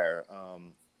are rare.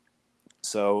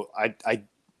 So I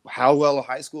how well a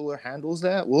high schooler handles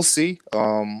that, we'll see.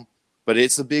 But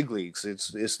it's the big leagues.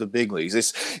 It's the big leagues.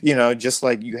 It's, just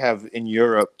like you have in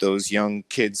Europe, those young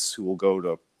kids who will go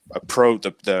to a pro,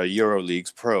 the Euro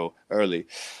Leagues pro early.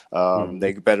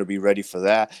 They better be ready for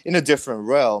that. In a different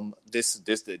realm,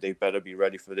 they better be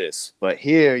ready for this. But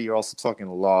here, you're also talking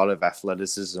a lot of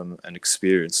athleticism and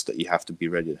experience that you have to be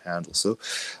ready to handle. So,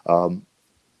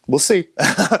 we'll see.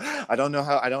 I don't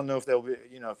know if they'll be,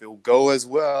 if it will go as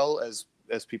well as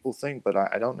people think. But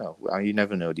I don't know. You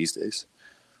never know these days.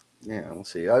 Yeah, we'll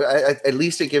see. At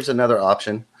least it gives another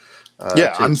option.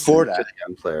 I'm for that. To the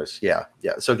young players. Yeah.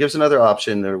 So it gives another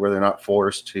option where they're not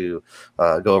forced to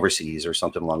go overseas or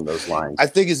something along those lines. I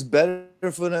think it's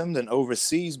better for them than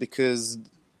overseas because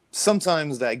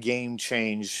sometimes that game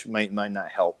change might not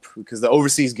help because the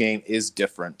overseas game is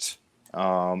different.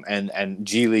 And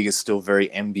G League is still very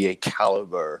NBA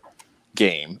caliber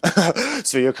game.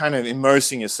 So you're kind of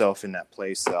immersing yourself in that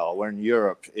play style, where in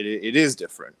Europe it is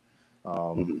different.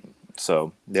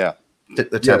 So yeah,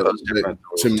 the tempo is different.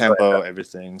 Tempo,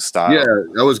 everything, style. Yeah,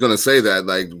 I was gonna say that.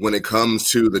 Like when it comes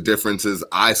to the differences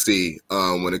I see,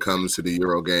 when it comes to the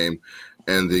Euro game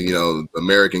and the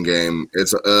American game,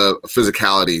 it's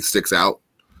physicality sticks out.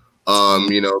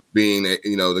 Being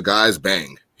the guys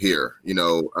bang here,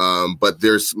 but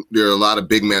there are a lot of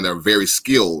big men that are very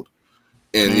skilled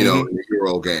in in the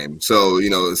Euro game. So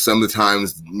some of the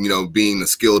times being a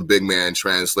skilled big man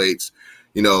translates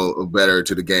better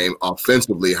to the game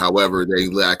offensively. However, they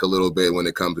lack a little bit when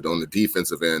it comes to on the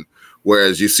defensive end.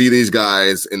 Whereas you see these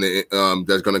guys in the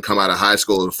that's going to come out of high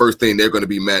school, the first thing they're going to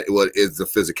be met with is the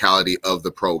physicality of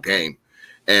the pro game.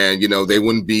 And, they're not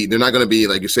going to be,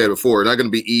 like you said before, not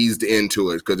going to be eased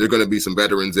into it because there are going to be some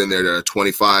veterans in there that are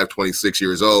 25, 26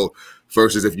 years old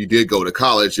versus if you did go to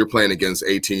college, you're playing against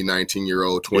 18,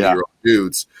 19-year-old, 20-year-old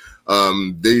dudes.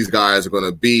 These guys are going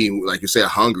to be, like you said,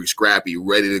 hungry, scrappy,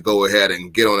 ready to go ahead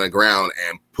and get on the ground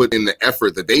and put in the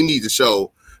effort that they need to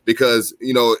show because,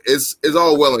 it's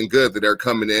all well and good that they're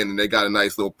coming in and they got a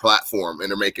nice little platform and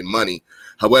they're making money.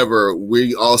 However,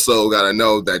 we also got to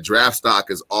know that draft stock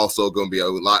is also going to be a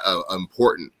lot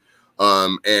important.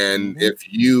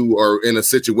 If you are in a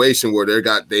situation where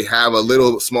they have a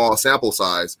little small sample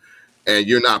size and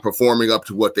you're not performing up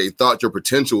to what they thought your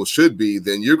potential should be,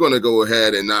 then you're going to go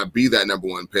ahead and not be that number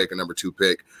 1 pick or number 2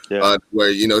 pick, where,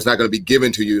 it's not going to be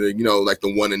given to you, like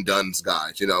the one and done's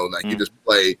guys, you just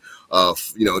play,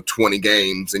 20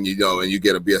 games and, and you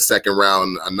get to be a second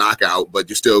round, a knockout, but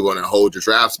you're still going to hold your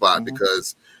draft spot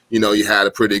because, you had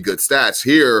a pretty good stats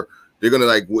here. They're going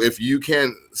to if you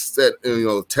can't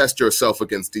test yourself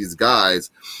against these guys,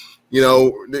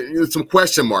 there's some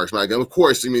question marks, Mike. And of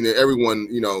course, everyone,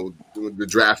 the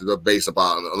draft is based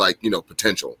upon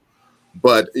potential,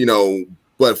 but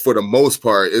for the most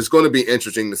part, it's going to be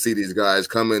interesting to see these guys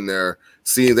come in there,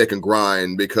 see if they can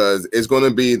grind because it's going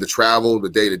to be the travel, the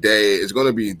day to day. It's going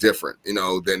to be different,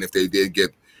 than if they did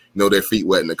get, their feet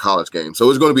wet in the college game. So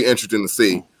it's going to be interesting to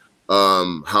see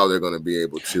how they're going to be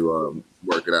able to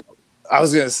work it out. I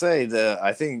was going to say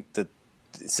I think that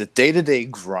it's a day to day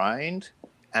grind.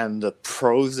 And the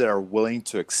pros that are willing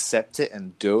to accept it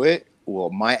and do it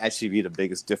might actually be the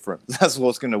biggest difference. That's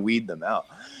what's going to weed them out,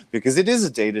 because it is a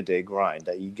day-to-day grind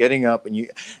that you're getting up and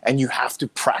you have to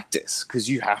practice because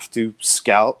you have to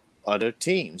scout other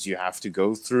teams. You have to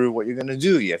go through what you're going to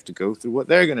do. You have to go through what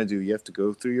they're going to do. You have to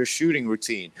go through your shooting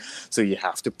routine. So you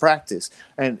have to practice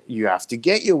and you have to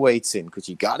get your weights in because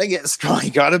you got to get strong.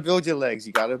 You got to build your legs.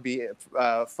 You got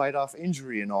to fight off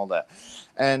injury and all that.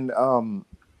 And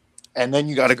and then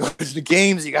you got to go to the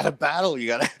games. You got to battle.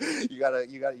 You'll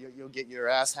get your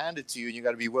ass handed to you, and you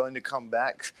got to be willing to come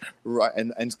back, right,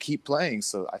 and keep playing.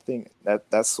 So I think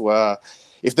that's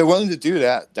if they're willing to do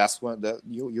that, that's when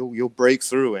you'll break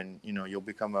through, and you'll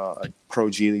become a pro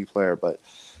G League player. But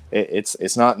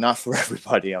it's not for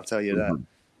everybody. I'll tell you that.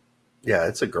 Yeah,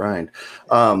 it's a grind.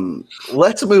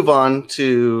 Let's move on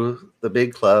to the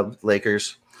big club,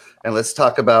 Lakers, and let's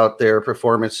talk about their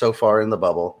performance so far in the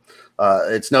bubble.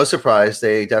 It's no surprise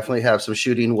they definitely have some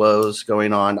shooting woes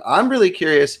going on. I'm really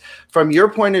curious from your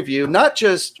point of view, not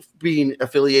just being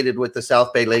affiliated with the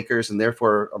South Bay Lakers and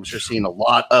therefore I'm sure seeing a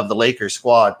lot of the Lakers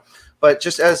squad, but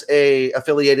just as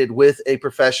affiliated with a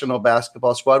professional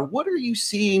basketball squad, what are you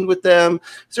seeing with them?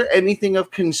 Is there anything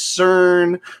of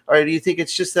concern, or do you think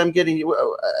it's just them getting?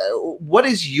 What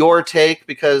is your take?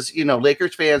 Because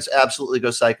Lakers fans absolutely go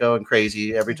psycho and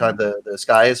crazy every time the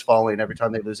sky is falling. Every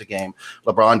time they lose a game,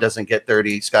 LeBron doesn't get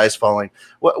 30. Sky's falling.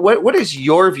 What is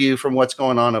your view from what's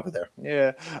going on over there?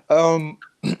 Yeah,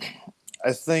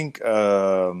 I think.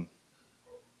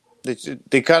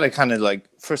 They gotta kind of like,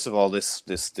 first of all,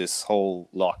 this whole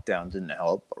lockdown didn't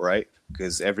help, right?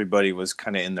 Because everybody was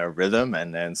kind of in their rhythm,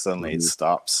 and then suddenly it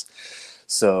stops.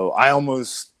 So I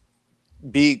almost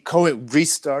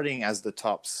restarting as the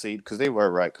top seed, because they were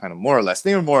more or less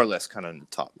kind of in the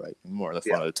top, right? More or less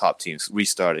one of the top teams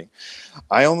restarting.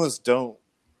 I almost don't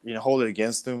hold it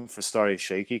against them for starting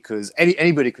shaky, because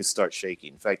anybody could start shaky.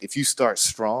 In fact, if you start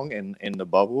strong in the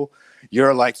bubble,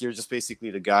 you're just basically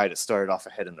the guy that started off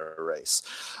ahead in the race.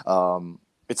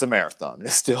 It's a marathon.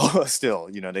 It's still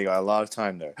they got a lot of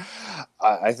time there.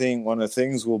 I think one of the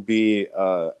things will be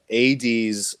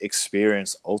AD's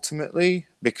experience ultimately,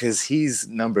 because he's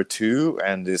number 2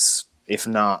 and this, if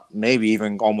not maybe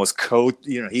even almost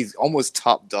he's almost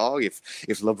top dog. If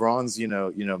LeBron's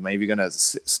maybe gonna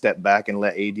step back and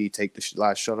let AD take the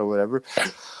last shot or whatever,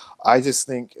 I just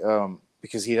think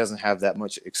because he doesn't have that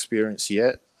much experience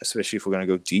yet, especially if we're gonna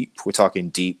go deep. We're talking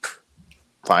deep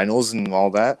finals and all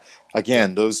that.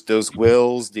 Again, those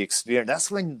wills, the experience.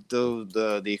 That's when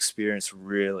the experience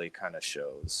really kind of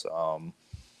shows.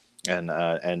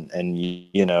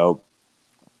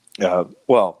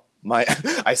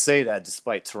 I say that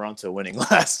despite Toronto winning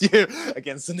last year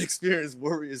against an experienced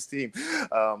Warriors team,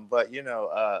 but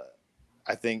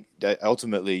I think that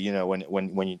ultimately,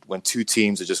 when two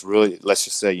teams are just really, let's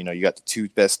just say, you got the two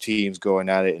best teams going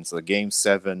at it into the game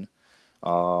 7,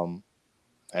 and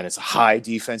it's a high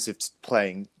defensive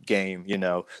playing game,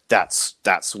 that's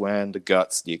when the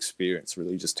guts, the experience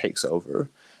really just takes over.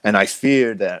 And I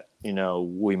fear that,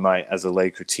 we might, as a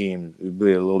Laker team,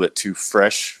 be a little bit too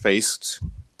fresh-faced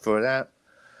for that.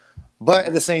 But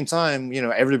at the same time,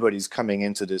 everybody's coming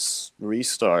into this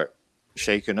restart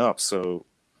shaken up. So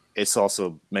it's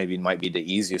also might be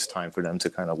the easiest time for them to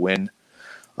kind of win.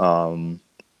 I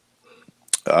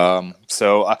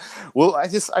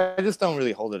just don't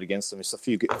really hold it against them. It's a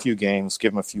few games,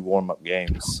 give them a few warm-up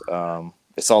games.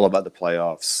 It's all about the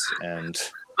playoffs, and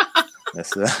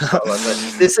this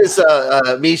is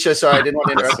Misha. Sorry, I didn't want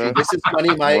to interrupt you. This is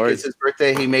Money Mike. It's his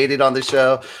birthday. He made it on the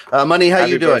show. Money, how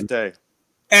you doing? Birthday.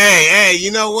 Hey,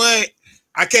 you know what?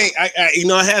 I can't. I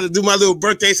had to do my little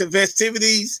birthdays and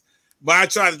festivities, but I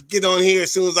tried to get on here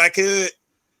as soon as I could.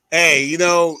 Hey,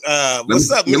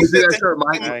 what's up? Let me see that shirt,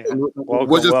 Mike.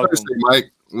 What's your shirt,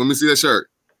 Mike? Let me see that shirt.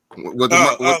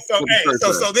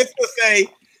 So this will say.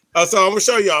 So I'm gonna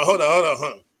show y'all. Hold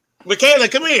on. Michaela,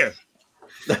 come here.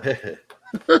 Michaela,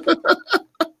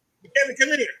 come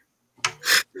here.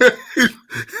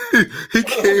 He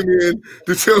came in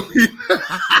to tell me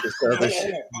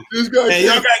this guy. Hey,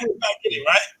 y'all got it,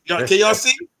 right? Can y'all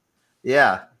see?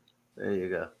 Yeah, there you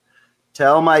go.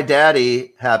 Tell my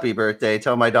daddy happy birthday.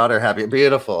 Tell my daughter happy.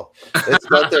 Beautiful. It's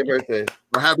both their birthdays.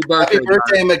 Well, happy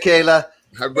birthday, Michaela.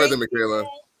 Happy birthday, Michaela.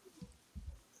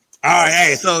 All right,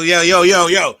 hey, so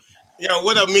yo,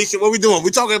 what up, Misha? What we doing? We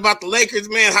talking about the Lakers,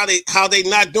 man. How they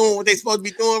not doing what they supposed to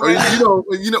be doing right now?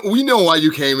 We know why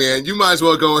you came in. You might as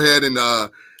well go ahead and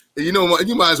you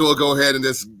might as well go ahead and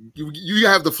just you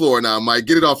have the floor now, Mike.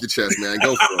 Get it off your chest, man.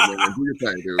 Go for it, man. Do your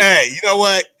thing, dude. Hey,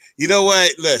 you know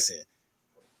what? Listen,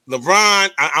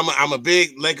 LeBron. I'm a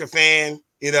big Laker fan.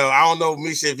 I don't know,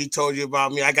 Misha, if he told you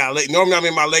about me. Normally I'm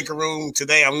in my Laker room.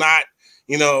 Today I'm not.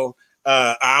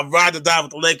 I ride or die with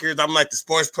the Lakers. I'm like the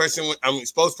spokesperson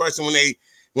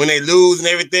when they lose and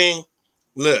everything.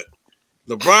 Look,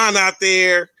 LeBron out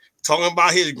there talking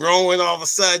about his growing all of a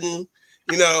sudden.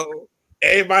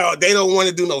 Everybody, they don't want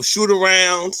to do no shoot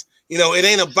arounds. It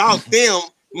ain't about them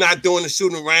not doing the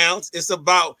shooting arounds. It's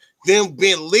about them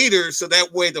being leaders, so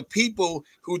that way the people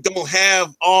who don't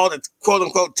have all the quote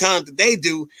unquote talent that they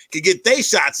do can get their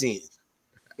shots in.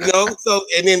 So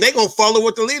and then they're gonna follow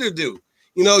what the leader do.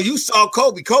 You saw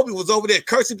Kobe. Kobe was over there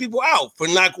cursing people out for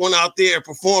not going out there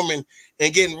performing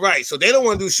and getting right. So they don't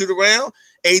want to do shoot around.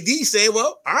 AD said,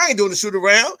 "Well, I ain't doing the shoot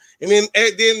around," and then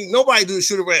nobody do the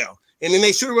shoot around, and then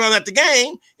they shoot around at the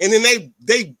game, and then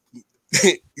they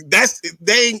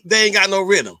they ain't got no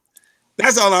rhythm.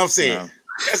 That's all I'm saying. No.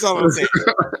 That's all I'm saying.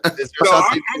 So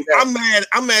I'm mad.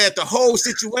 I'm mad at the whole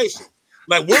situation.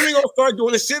 Like, when we gonna start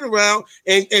doing the shit around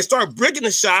and start breaking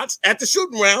the shots at the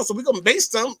shooting round, so we're gonna base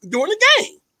some during the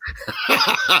game.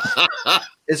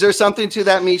 Is there something to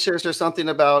that, Misha? Is there something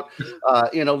about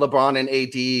LeBron and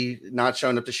AD not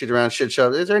showing up to shoot around should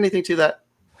show? Is there anything to that?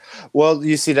 Well,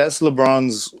 you see, that's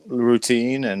LeBron's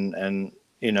routine, and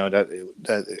that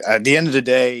at the end of the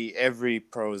day, every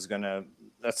pro is gonna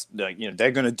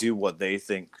they're gonna do what they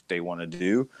think they want to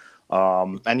do.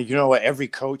 And you know what? Every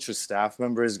coach or staff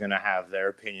member is going to have their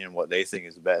opinion, what they think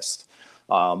is best.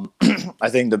 I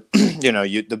think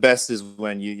the best is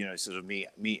when you sort of meet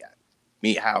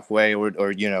halfway or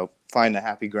find a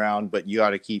happy ground, but you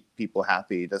got to keep people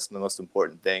happy. That's the most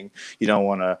important thing. You don't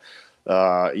want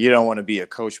to be a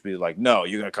coach, be like, no,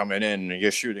 you're going to come in and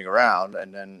you're shooting around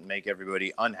and then make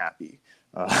everybody unhappy.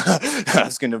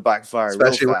 That's going to backfire,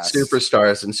 especially real with fast.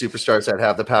 superstars that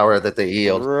have the power that they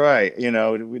yield. Right.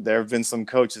 There have been some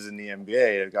coaches in the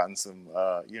NBA that have gotten some,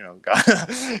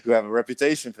 who have a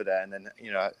reputation for that. And then,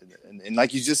 and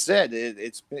like you just said,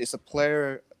 it's a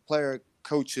player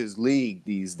coaches league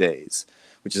these days,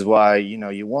 which is why,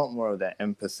 you want more of that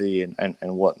empathy and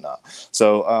whatnot.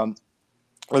 So,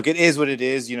 look, it is what it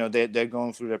is. They're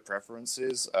going through their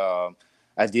preferences.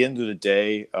 At the end of the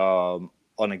day,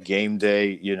 on a game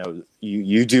day,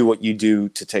 you do what you do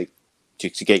to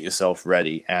get yourself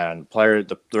ready, and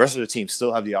the rest of the team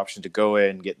still have the option to go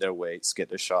in, get their weights, get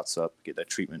their shots up, get their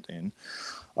treatment in.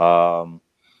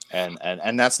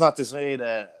 And that's not to say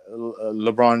that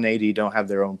LeBron and AD don't have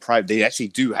their own private. They actually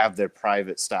do have their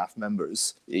private staff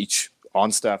members, each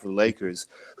on staff with Lakers,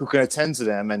 who can attend to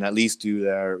them and at least do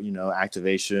their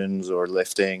activations or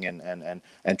lifting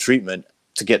and treatment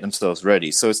to get themselves ready.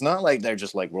 So it's not like they're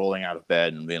just like rolling out of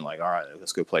bed and being like, all right,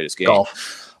 let's go play this game.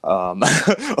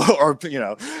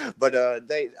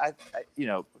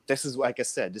 This is, like I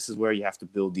said, this is where you have to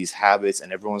build these habits,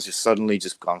 and everyone's just suddenly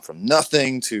just gone from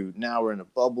nothing to now we're in a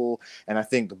bubble. And I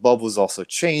think the bubbles also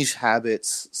changed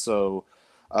habits. So,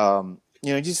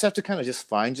 you just have to kind of just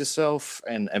find yourself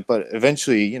but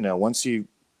eventually, once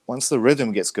the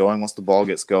rhythm gets going, once the ball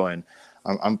gets going,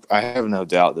 I have no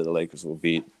doubt that the Lakers will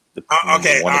beat one of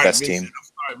the best teams. I'm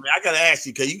sorry, man. I gotta ask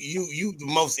you, because you the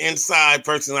most inside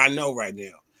person I know right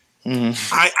now. Mm-hmm.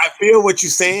 I feel what you're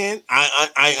saying.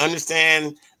 I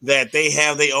understand that they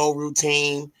have their own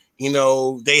routine.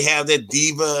 They have their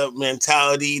diva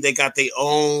mentality. They got their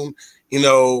own,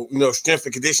 strength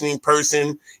and conditioning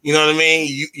person. You know what I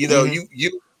mean?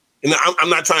 I'm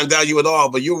not trying to doubt you at all,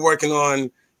 but you're working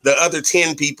on the other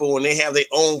 10 people, and they have their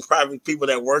own private people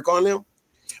that work on them.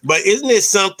 But isn't it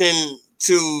something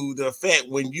to the effect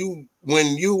when you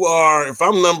are, if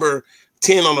I'm number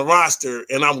 10 on the roster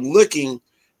and I'm looking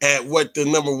at what the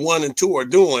number 1 and 2 are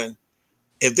doing,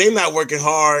 if they're not working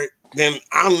hard, then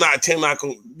I'm not 10,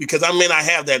 because I may not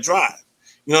have that drive.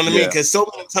 You know what I mean? Because so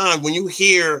many times when you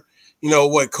hear,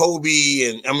 what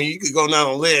Kobe and you could go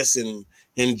down a list and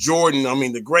Jordan,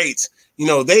 the greats,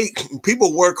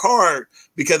 people work hard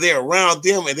because they're around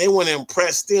them and they want to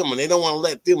impress them and they don't want to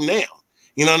let them down.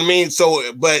 You know what I mean?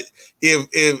 So, but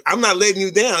if I'm not letting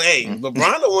you down, hey,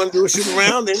 LeBron don't want to do a shoot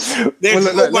around, then there's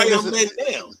nobody I'm letting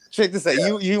down. Check this out.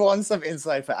 Yeah. You want some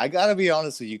inside fact. I got to be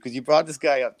honest with you, because you brought this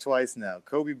guy up twice now,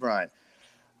 Kobe Bryant.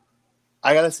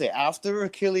 I got to say, after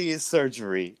Achilles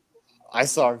surgery, I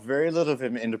saw very little of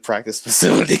him in the practice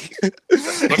facility.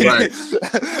 Right.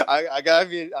 I gotta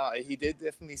be. He did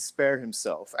definitely spare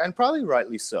himself, and probably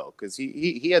rightly so, because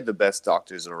he had the best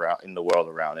doctors around in the world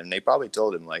around him. They probably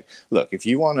told him, like, look, if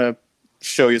you want to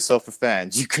show yourself for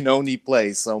fans, you can only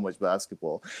play so much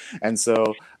basketball. And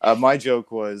so my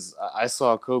joke was, I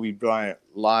saw Kobe Bryant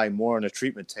lie more on a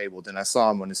treatment table than I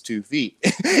saw him on his 2 feet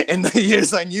in the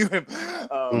years I knew him,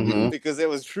 because it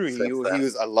was true. He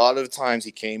was a lot of times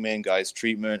he came in, got his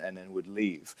treatment, and then would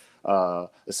leave.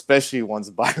 Especially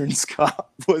once Byron Scott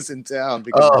was in town,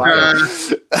 because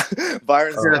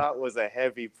Byron Scott was a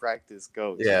heavy practice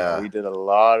coach. Yeah, he did a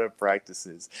lot of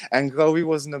practices, and Kobe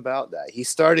wasn't about that. He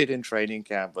started in training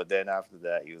camp, but then after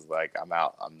that, he was like, "I'm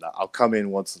out. I'm not. I'll come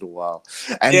in once in a while."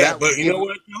 And but you know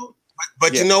what?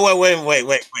 But you know what?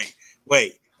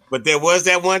 Wait. But there was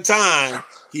that one time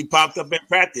he popped up at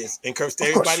practice and cursed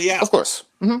everybody out. Of course.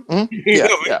 Mm-hmm, mm-hmm. You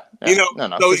Yeah.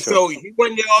 So he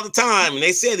wasn't there all the time, and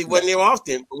they said he wasn't there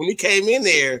often. But when he came in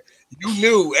there, you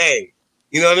knew, hey,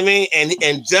 you know what I mean?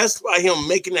 And just by him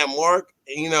making that mark,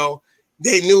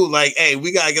 they knew, like, hey,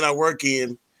 we gotta get our work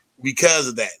in because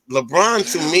of that.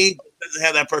 LeBron, to me, doesn't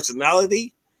have that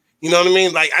personality. You know what I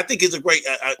mean? Like, I think he's a great.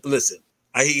 Listen,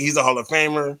 he's a Hall of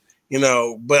Famer.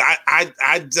 But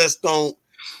I just don't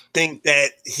think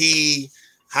that he.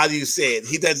 How do you say it?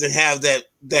 He doesn't have that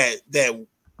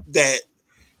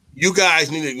you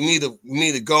guys need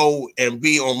to go and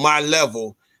be on my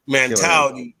level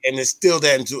mentality and instill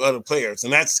that into other players,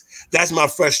 and that's my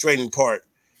frustrating part.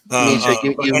 Misha,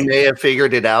 you may have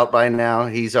figured it out by now.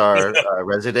 He's our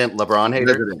resident LeBron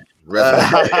hater. In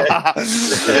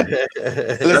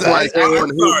my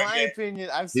opinion,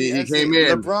 I've seen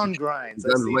LeBron grinds.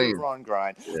 I've seen LeBron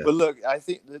grind. Yeah. But look, I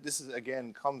think that this is,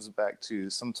 again, comes back to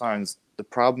sometimes the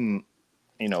problem.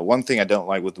 One thing I don't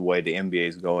like with the way the NBA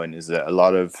is going is that a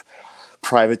lot of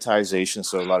privatization.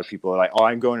 So a lot of people are like, "Oh,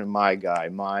 I'm going to my guy,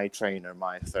 my trainer,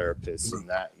 my therapist," and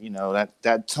that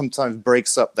sometimes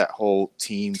breaks up that whole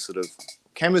team sort of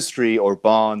chemistry or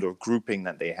bond or grouping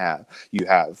that you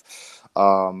have.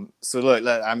 So look,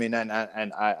 I mean, and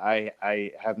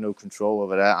I have no control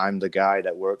over that. I'm the guy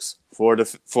that works for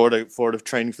the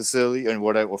training facility and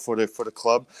whatever for the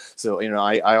club. So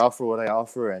I offer what I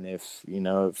offer, and if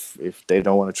they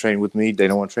don't want to train with me, they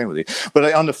don't want to train with me.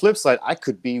 But on the flip side, I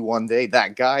could be one day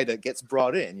that guy that gets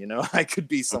brought in. I could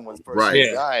be someone's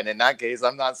personal guy, and in that case,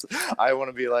 I'm not. I want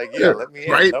to be like, let me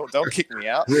in. Right. Don't kick me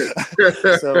out.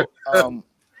 So.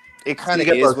 It kind of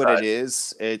is what it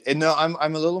is.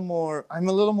 I'm a little more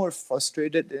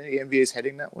frustrated that the NBA is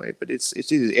heading that way, but it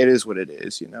is what it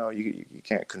is. You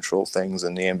can't control things,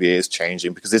 and the NBA is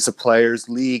changing because it's a players'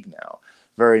 league now,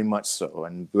 very much so.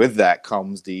 And with that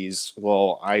comes these.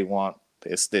 Well, I want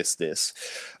this.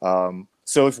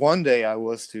 So if one day I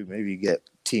was to maybe get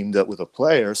teamed up with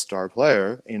a star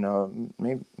player,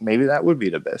 maybe that would be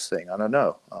the best thing. I don't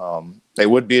know. It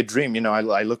would be a dream. I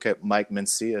look at Mike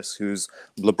Mencius, who's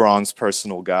LeBron's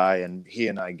personal guy, and he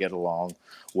and I get along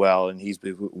well, and he's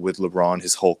been with LeBron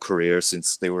his whole career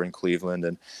since they were in Cleveland.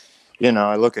 And,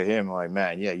 I look at him like,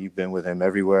 man, yeah, you've been with him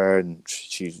everywhere. And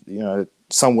she's,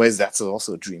 some ways that's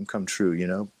also a dream come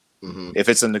true, Mm-hmm. If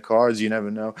it's in the cards, you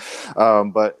never know.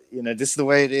 But this is the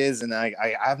way it is, and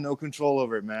I have no control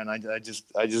over it, man. I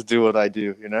just do what I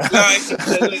do. No, I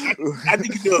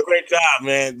think you do a great job,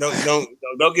 man.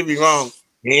 Don't get me wrong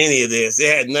in any of this.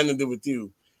 It had nothing to do with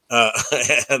you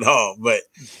at all. But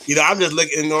I'm just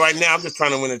looking. Right now, I'm just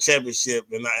trying to win a championship,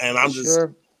 and I'm just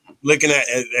looking at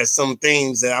some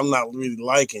things that I'm not really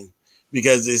liking,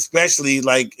 because especially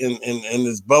like in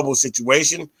this bubble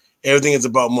situation, everything is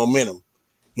about momentum.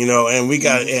 And we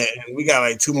got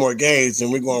like 2 more games,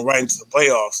 and we're going right into the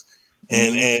playoffs.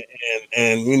 And if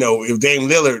Dame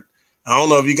Lillard, I don't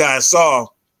know if you guys saw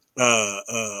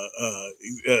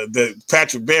the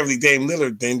Patrick Beverly Dame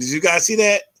Lillard thing. Did you guys see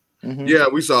that? Mm-hmm. Yeah,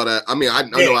 we saw that. I mean, I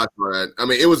know I saw that. I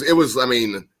mean, it was. I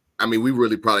mean, we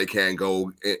really probably can't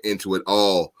go into it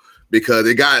all, because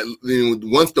it got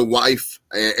once the wife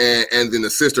and then the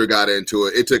sister got into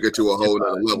it, it took it to a whole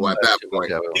other level at that point.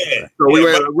 So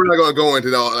we're not going to go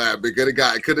into all that, because it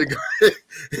could have got.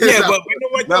 Yeah, but you know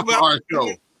what? But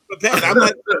Pat, I'm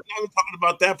not talking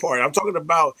about that part. I'm talking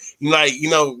about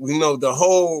the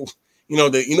whole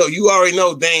you already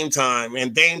know Dame time,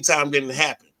 and Dame time didn't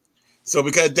happen. So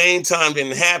because Dame time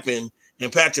didn't happen,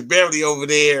 and Patrick Beverly over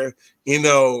there,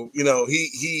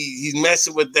 he's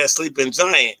messing with that sleeping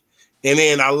giant. And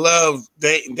then I love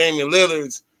Damian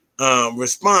Lillard's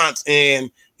response.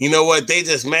 And you know what? They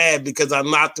just mad because I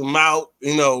knocked them out.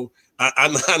 I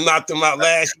knocked them out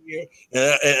last year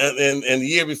and the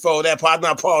year before that. I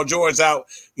knocked Paul George out,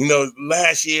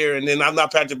 last year. And then I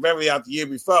knocked Patrick Beverly out the year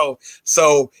before.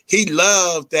 So he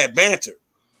loved that banter.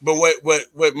 But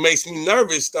what makes me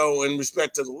nervous, though, in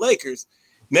respect to the Lakers,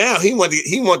 now he want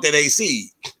that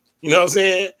AC. You know what I'm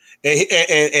saying?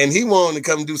 And he wanted to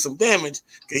come do some damage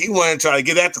because he wanted to try to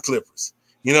get at the Clippers.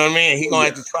 You know what I mean? He gonna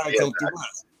have to try to come through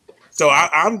us. So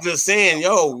I'm just saying,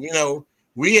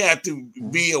 we have to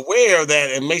be aware of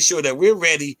that and make sure that we're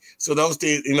ready so those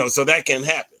things, so that can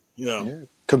happen.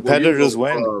 Competitors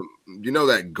win.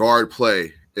 That guard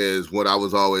play is what I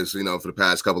was always, for the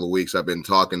past couple of weeks, I've been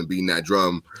talking and beating that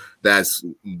drum. That's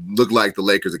looked like the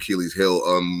Lakers' Achilles heel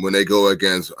when they go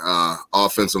against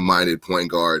offensive-minded point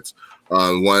guards.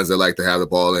 Ones that like to have the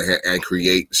ball and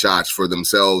create shots for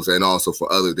themselves and also for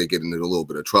others. They get into a little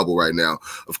bit of trouble right now.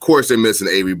 Of course, they're missing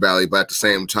Avery Bradley, but at the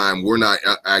same time, we're not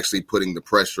actually putting the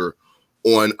pressure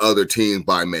on other teams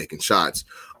by making shots.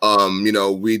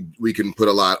 We can put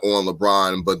a lot on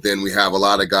LeBron, but then we have a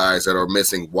lot of guys that are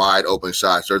missing wide open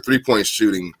shots. Their 3-point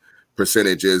shooting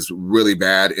percentage is really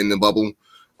bad in the bubble.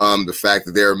 The fact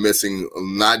that they're missing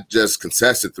not just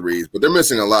contested threes, but they're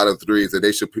missing a lot of threes that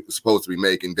they supposed to be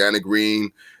making. Danny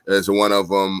Green is one of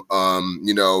them.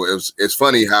 It's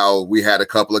funny how we had a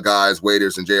couple of guys,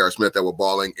 Waiters and J.R. Smith, that were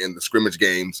balling in the scrimmage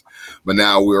games, but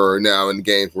now we're in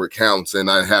games where it counts,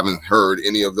 and I haven't heard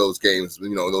any of those games,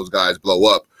 those guys blow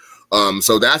up.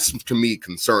 So that's, to me,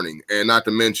 concerning. And not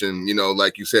to mention,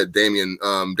 like you said, Dame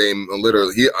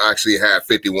literally, he actually had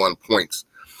 51 points.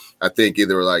 I think it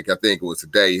was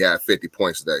today, he had 50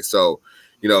 points today. So,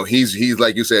 he's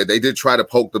like you said, they did try to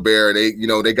poke the bear, and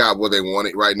they got what they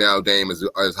wanted right now. Dame is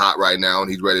hot right now,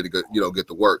 and he's ready to get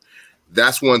to work.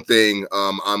 That's one thing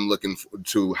I'm looking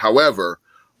to. However,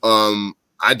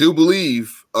 I do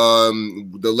believe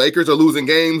the Lakers are losing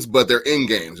games, but they're in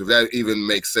games, if that even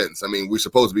makes sense. I mean, we're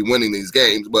supposed to be winning these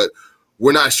games, but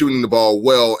we're not shooting the ball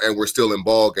well, and we're still in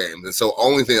ball games. And so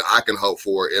only thing I can hope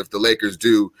for, if the Lakers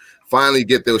do finally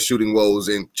get those shooting woes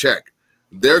in check,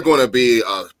 they're going to be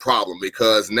a problem,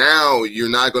 because now you're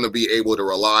not going to be able to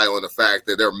rely on the fact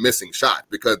that they're missing shots,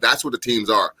 because that's what the teams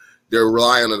are. They're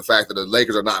relying on the fact that the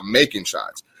Lakers are not making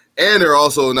shots. And they're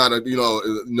also not,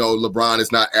 LeBron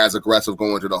is not as aggressive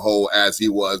going to the hole as he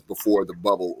was before the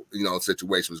bubble,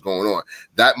 situation was going on.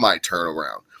 That might turn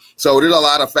around. So there's a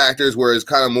lot of factors where it's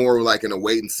kind of more like in a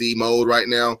wait and see mode right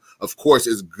now. Of course,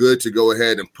 it's good to go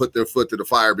ahead and put their foot to the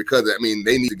fire, because, they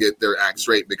need to get their act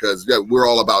straight, because we're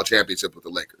all about championship with the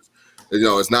Lakers.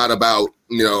 It's not about,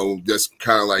 just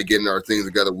kind of like getting our things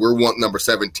together. We're number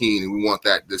 17, and we want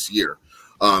that this year.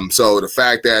 So the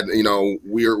fact that,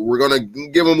 we're going to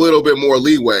give them a little bit more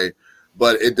leeway,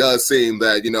 but it does seem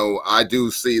that, I do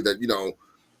see that,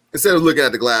 instead of looking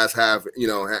at the glass half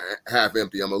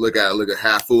empty, I'm going to look at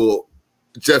half full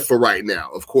just for right now.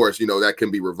 Of course, that can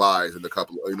be revised in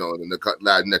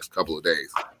the next couple of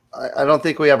days. I don't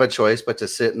think we have a choice but to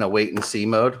sit in a wait and see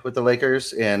mode with the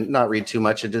Lakers and not read too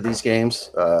much into these games.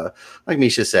 Like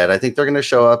Misha said, I think they're going to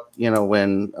show up,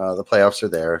 when the playoffs are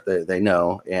there. They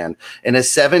know. And in a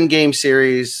 7-game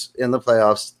series in the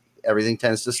playoffs, everything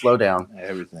tends to slow down.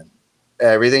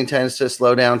 Everything tends to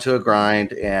slow down to a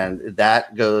grind, and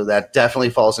that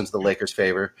definitely falls into the Lakers'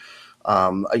 favor.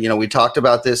 We talked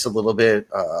about this a little bit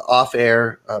off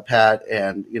air, Pat,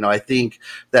 and I think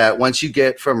that once you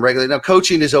get from now,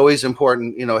 coaching is always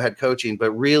important, head coaching,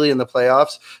 but really in the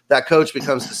playoffs, that coach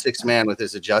becomes the sixth man with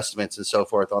his adjustments and so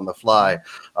forth on the fly.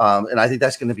 And I think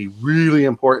that's going to be really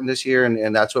important this year,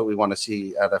 and that's what we want to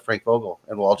see out of Frank Vogel,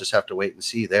 and we'll all just have to wait and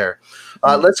see there.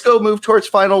 Let's go move towards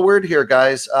final word here,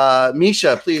 guys.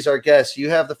 Misha, please, our guest, you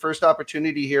have the first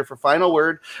opportunity here for final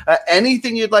word.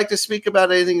 Anything you'd like to speak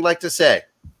about, anything you'd like to say?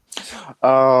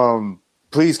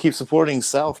 Please keep supporting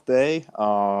South Bay.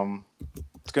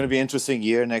 It's going to be an interesting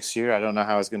year next year. I don't know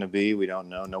how it's going to be. We don't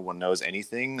know. No one knows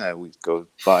anything. We go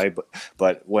by,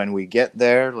 but when we get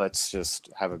there, let's just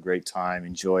have a great time,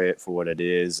 enjoy it for what it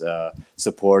is,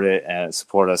 support it and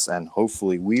support us, and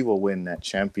hopefully we will win that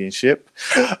championship.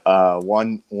 We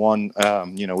want one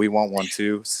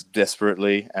too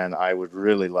desperately, and I would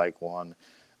really like one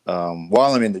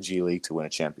while I'm in the G League to win a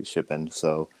championship, and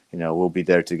so we'll be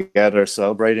there together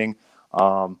celebrating.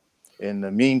 In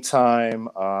the meantime,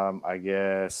 I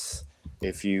guess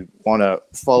if you want to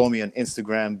follow me on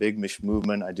Instagram, Big Mish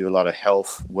Movement, I do a lot of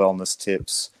health, wellness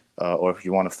tips. Or if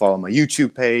you want to follow my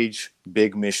YouTube page,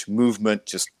 Big Mish Movement,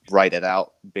 just write it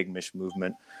out, Big Mish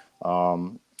Movement.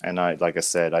 And like I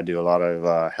said, I do a lot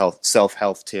of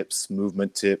self-health tips,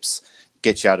 movement tips,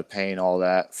 get you out of pain, all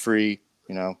that, free,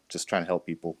 just trying to help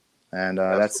people. And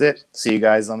that's it. See you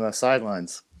guys on the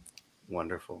sidelines.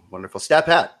 Wonderful. Stat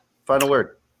Pat, final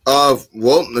word.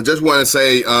 Well, I just want to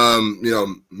say,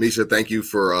 Misha, thank you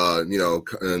for,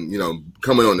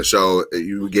 coming on the show.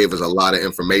 You gave us a lot of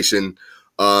information.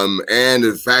 And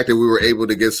the fact that we were able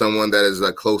to get someone that is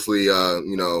closely,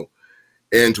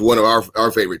 into one of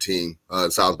our favorite team,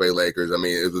 South Bay Lakers. I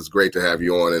mean, it was great to have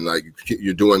you on, and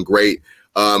you're doing great.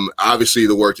 Obviously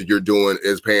the work that you're doing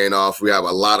is paying off. We have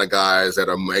a lot of guys that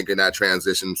are making that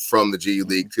transition from the G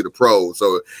League to the pros.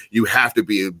 So you have to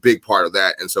be a big part of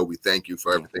that. And so we thank you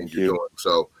for everything you're doing.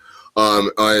 So,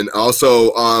 and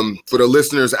also, for the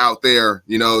listeners out there,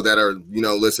 that are,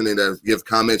 listening, that give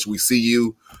comments, we see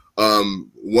you.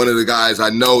 One of the guys I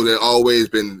know that always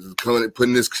been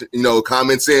putting this,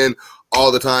 comments in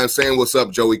all the time, saying, "What's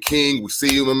up, Joey King? We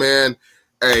see you, my man.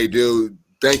 Hey, dude.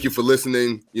 Thank you for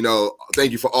listening.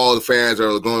 Thank you for all the fans that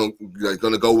are going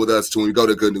to go with us when we go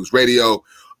to Good News Radio.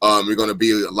 We're going to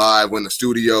be live in the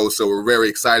studio, so we're very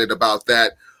excited about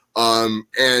that.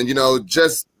 And you know,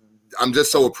 I'm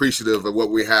just so appreciative of what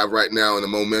we have right now and the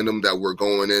momentum that we're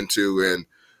going into, and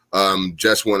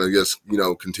just want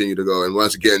to continue to go. And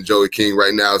once again, Joey King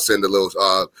right now send a little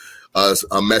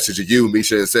a message to you,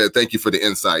 Misha, and said thank you for the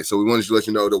insight. So we wanted to let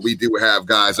you know that we do have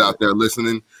guys out there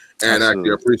listening and actually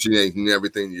appreciating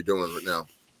everything you're doing right now.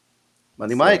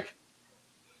 Money Mike.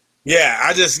 Yeah,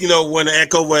 I just, want to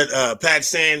echo what Pat's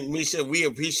saying. Misha, we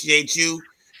appreciate you,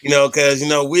 because,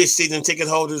 we're season ticket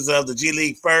holders of the G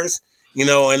League first, and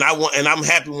I'm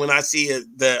happy when I see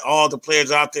that all the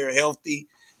players out there are healthy,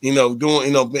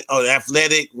 doing,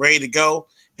 athletic, ready to go.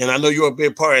 And I know you're a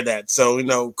big part of that. So,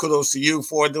 kudos to you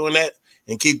for doing that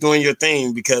and keep doing your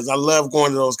thing, because I love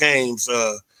going to those games,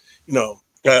 whenever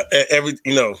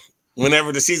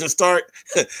the season start,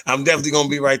 I'm definitely going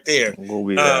to be right there. We'll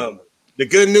be there. The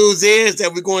good news is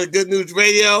that we're going to Good News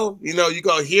Radio. You're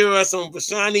going to hear us on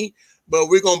Bashani, but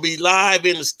we're going to be live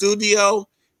in the studio.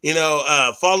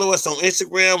 Follow us on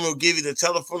Instagram. We'll give you the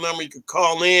telephone number. You can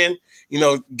call in,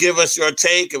 give us your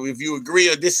take. If you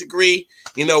agree or disagree,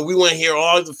 we want to hear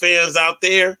all the fans out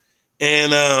there.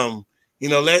 And,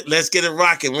 let's get it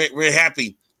rocking. We're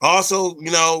happy. Also,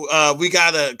 we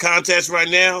got a contest right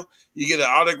now. You get an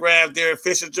autographed Derek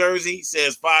Fisher jersey. It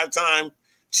says 5-time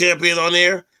champion on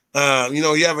there.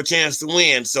 You have a chance to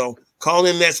win. So call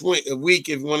in next week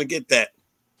if you want to get that.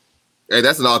 Hey,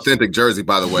 that's an authentic jersey,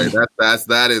 by the way.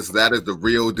 That is the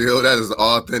real deal. That is an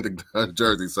authentic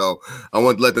jersey. So I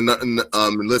want to let the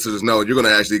listeners know you're going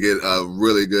to actually get a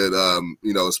really good,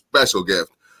 special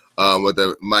gift. With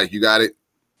the Mike, you got it.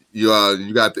 You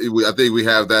got. I think we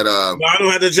have that. No, I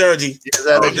don't have the jersey. Is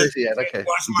that the jersey yet? Okay.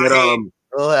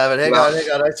 We'll have it. Hang on.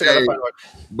 I still got to find one.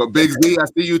 But Big Z, I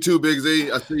see you too, Big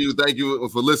Z. I see you. Thank you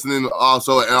for listening.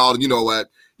 Also, and all, you know what?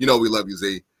 We love you,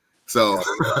 Z. So,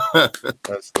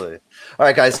 absolutely. All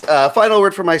right, guys. Final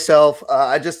word for myself.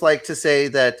 I'd just like to say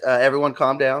that everyone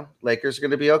calm down. Lakers are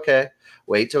going to be okay.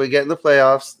 Wait till we get in the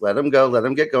playoffs. Let them go. Let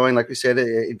them get going. Like we said,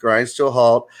 it grinds to a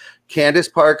halt. Candace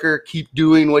Parker, keep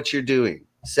doing what you're doing.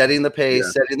 Setting the pace,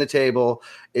 setting the table.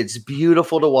 It's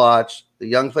beautiful to watch. The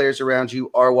young players around you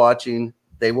are watching.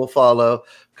 They will follow.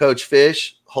 Coach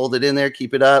Fish, hold it in there.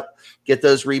 Keep it up. Get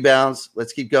those rebounds.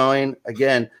 Let's keep going.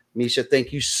 Again, Misha,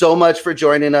 thank you so much for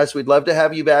joining us. We'd love to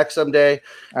have you back someday.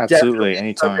 Absolutely,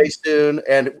 anytime. Someday soon.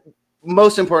 And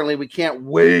most importantly, we can't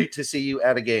wait to see you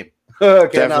at a game.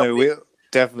 Definitely.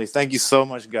 Thank you so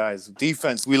much, guys.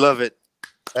 Defense, we love it.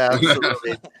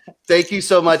 Absolutely. Thank you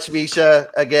so much, Misha.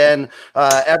 Again,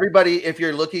 everybody, if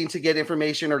you're looking to get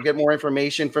information or get more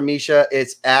information from Misha,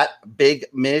 it's at Big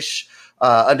Mish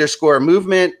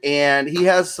 _movement. And he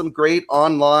has some great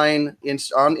online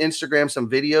on Instagram, some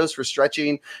videos for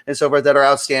stretching and so forth that are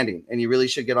outstanding. And you really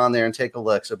should get on there and take a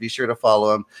look. So be sure to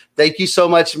follow him. Thank you so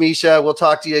much, Misha. We'll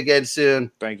talk to you again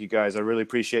soon. Thank you, guys. I really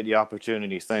appreciate the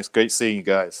opportunity. Thanks. Great seeing you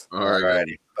guys. All right.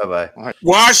 Bye-bye. All right.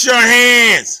 Wash your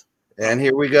hands. And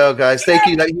here we go, guys. Thank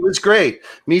you. He was great.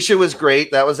 Misha was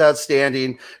great. That was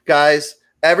outstanding. Guys,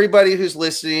 everybody who's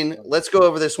listening, let's go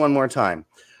over this one more time.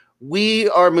 We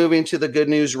are moving to the Good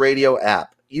News Radio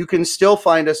app. You can still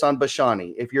find us on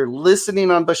Bashani. If you're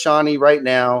listening on Bashani right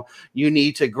now, you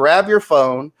need to grab your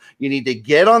phone, you need to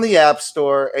get on the App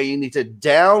Store, and you need to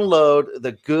download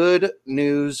the Good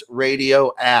News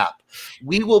Radio app.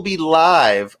 We will be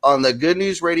live on the Good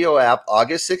News Radio app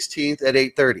August 16th at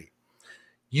 8:30.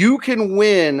 You can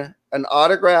win an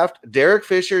autographed Derek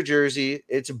Fisher jersey.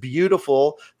 It's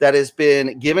beautiful. That has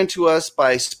been given to us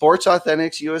by Sports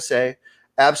Authentics USA.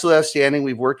 Absolutely outstanding.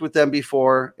 We've worked with them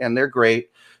before, and they're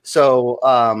great. So,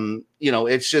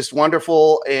 it's just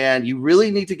wonderful, and you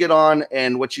really need to get on.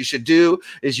 And what you should do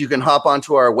is you can hop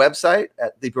onto our website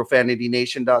at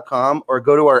theprofanitynation.com or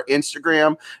go to our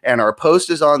Instagram, and our post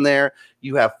is on there.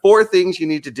 You have 4 things you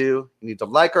need to do. You need to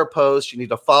like our post. You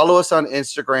need to follow us on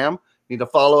Instagram. You need to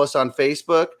follow us on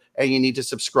Facebook, and you need to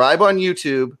subscribe on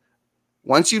YouTube.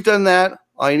 Once you've done that,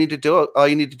 all you need to do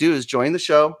is join the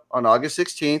show on August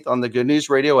 16th on the Good News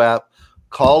Radio app.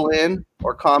 Call in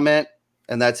or comment,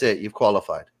 and that's it. You've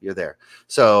qualified. You're there.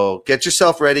 So get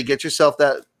yourself ready. Get yourself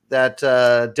that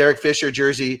Derek Fisher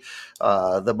jersey.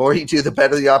 The more you do, the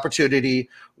better the opportunity.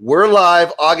 We're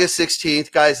live August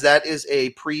 16th. Guys, that is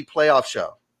a pre-playoff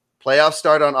show. Playoffs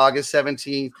start on August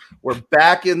 17th. We're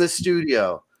back in the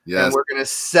studio. Yes. And we're going to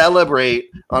celebrate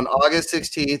on August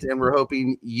 16th, and we're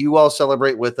hoping you all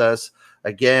celebrate with us.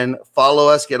 Again, follow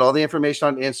us, get all the information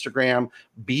on Instagram.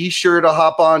 Be sure to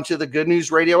hop on to the Good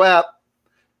News Radio app.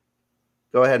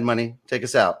 Go ahead, Money. Take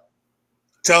us out.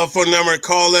 Telephone number,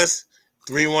 call us,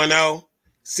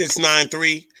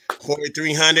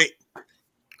 310-693-4300.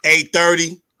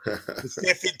 8:30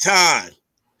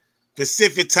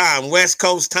 Pacific time, West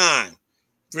Coast time.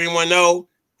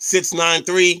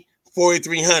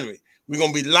 310-693-4300. We're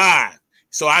going to be live.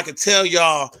 So I can tell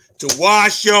y'all to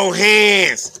wash your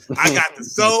hands. I got the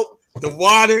soap, the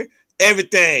water,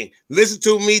 everything. Listen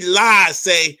to me live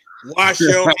say, wash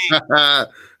your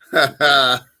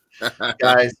hands.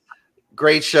 Guys,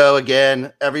 great show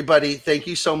again. Everybody, thank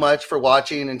you so much for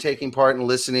watching and taking part and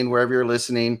listening wherever you're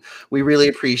listening. We really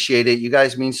appreciate it. You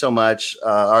guys mean so much.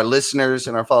 Our listeners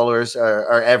and our followers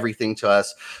are everything to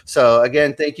us. So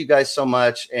again, thank you guys so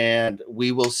much, and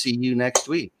we will see you next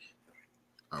week.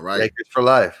 All right. Lakers for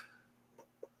life.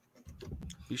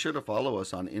 Be sure to follow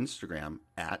us on Instagram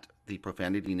at The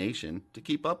Profanity Nation to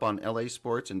keep up on LA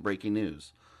sports and breaking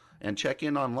news. And check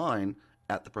in online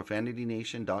at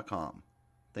theprofanitynation.com.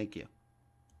 Thank you.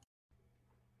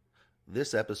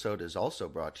 This episode is also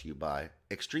brought to you by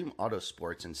Extreme Auto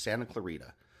Sports in Santa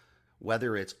Clarita.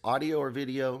 Whether it's audio or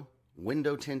video,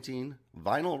 window tinting,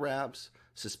 vinyl wraps,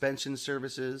 suspension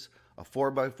services, a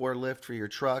 4x4 lift for your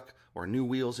truck, or new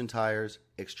wheels and tires,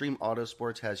 Extreme Auto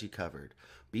Sports has you covered.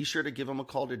 Be sure to give them a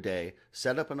call today,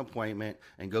 set up an appointment,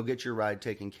 and go get your ride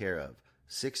taken care of.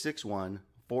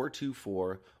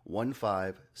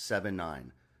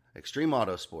 661-424-1579. Extreme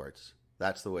Auto Sports.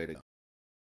 That's the way to go.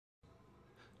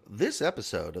 This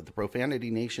episode of the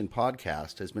Profanity Nation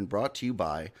podcast has been brought to you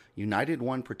by United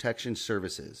One Protection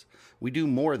Services. We do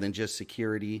more than just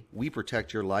security. We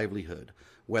protect your livelihood.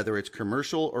 Whether it's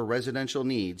commercial or residential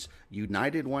needs,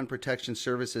 United One Protection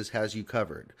Services has you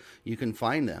covered. You can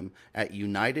find them at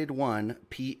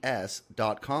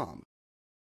unitedOnePS.com.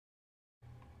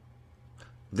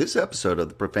 This episode of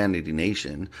the Profanity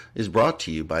Nation is brought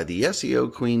to you by the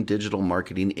SEO Queen Digital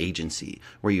Marketing Agency,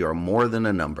 where you are more than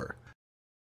a number.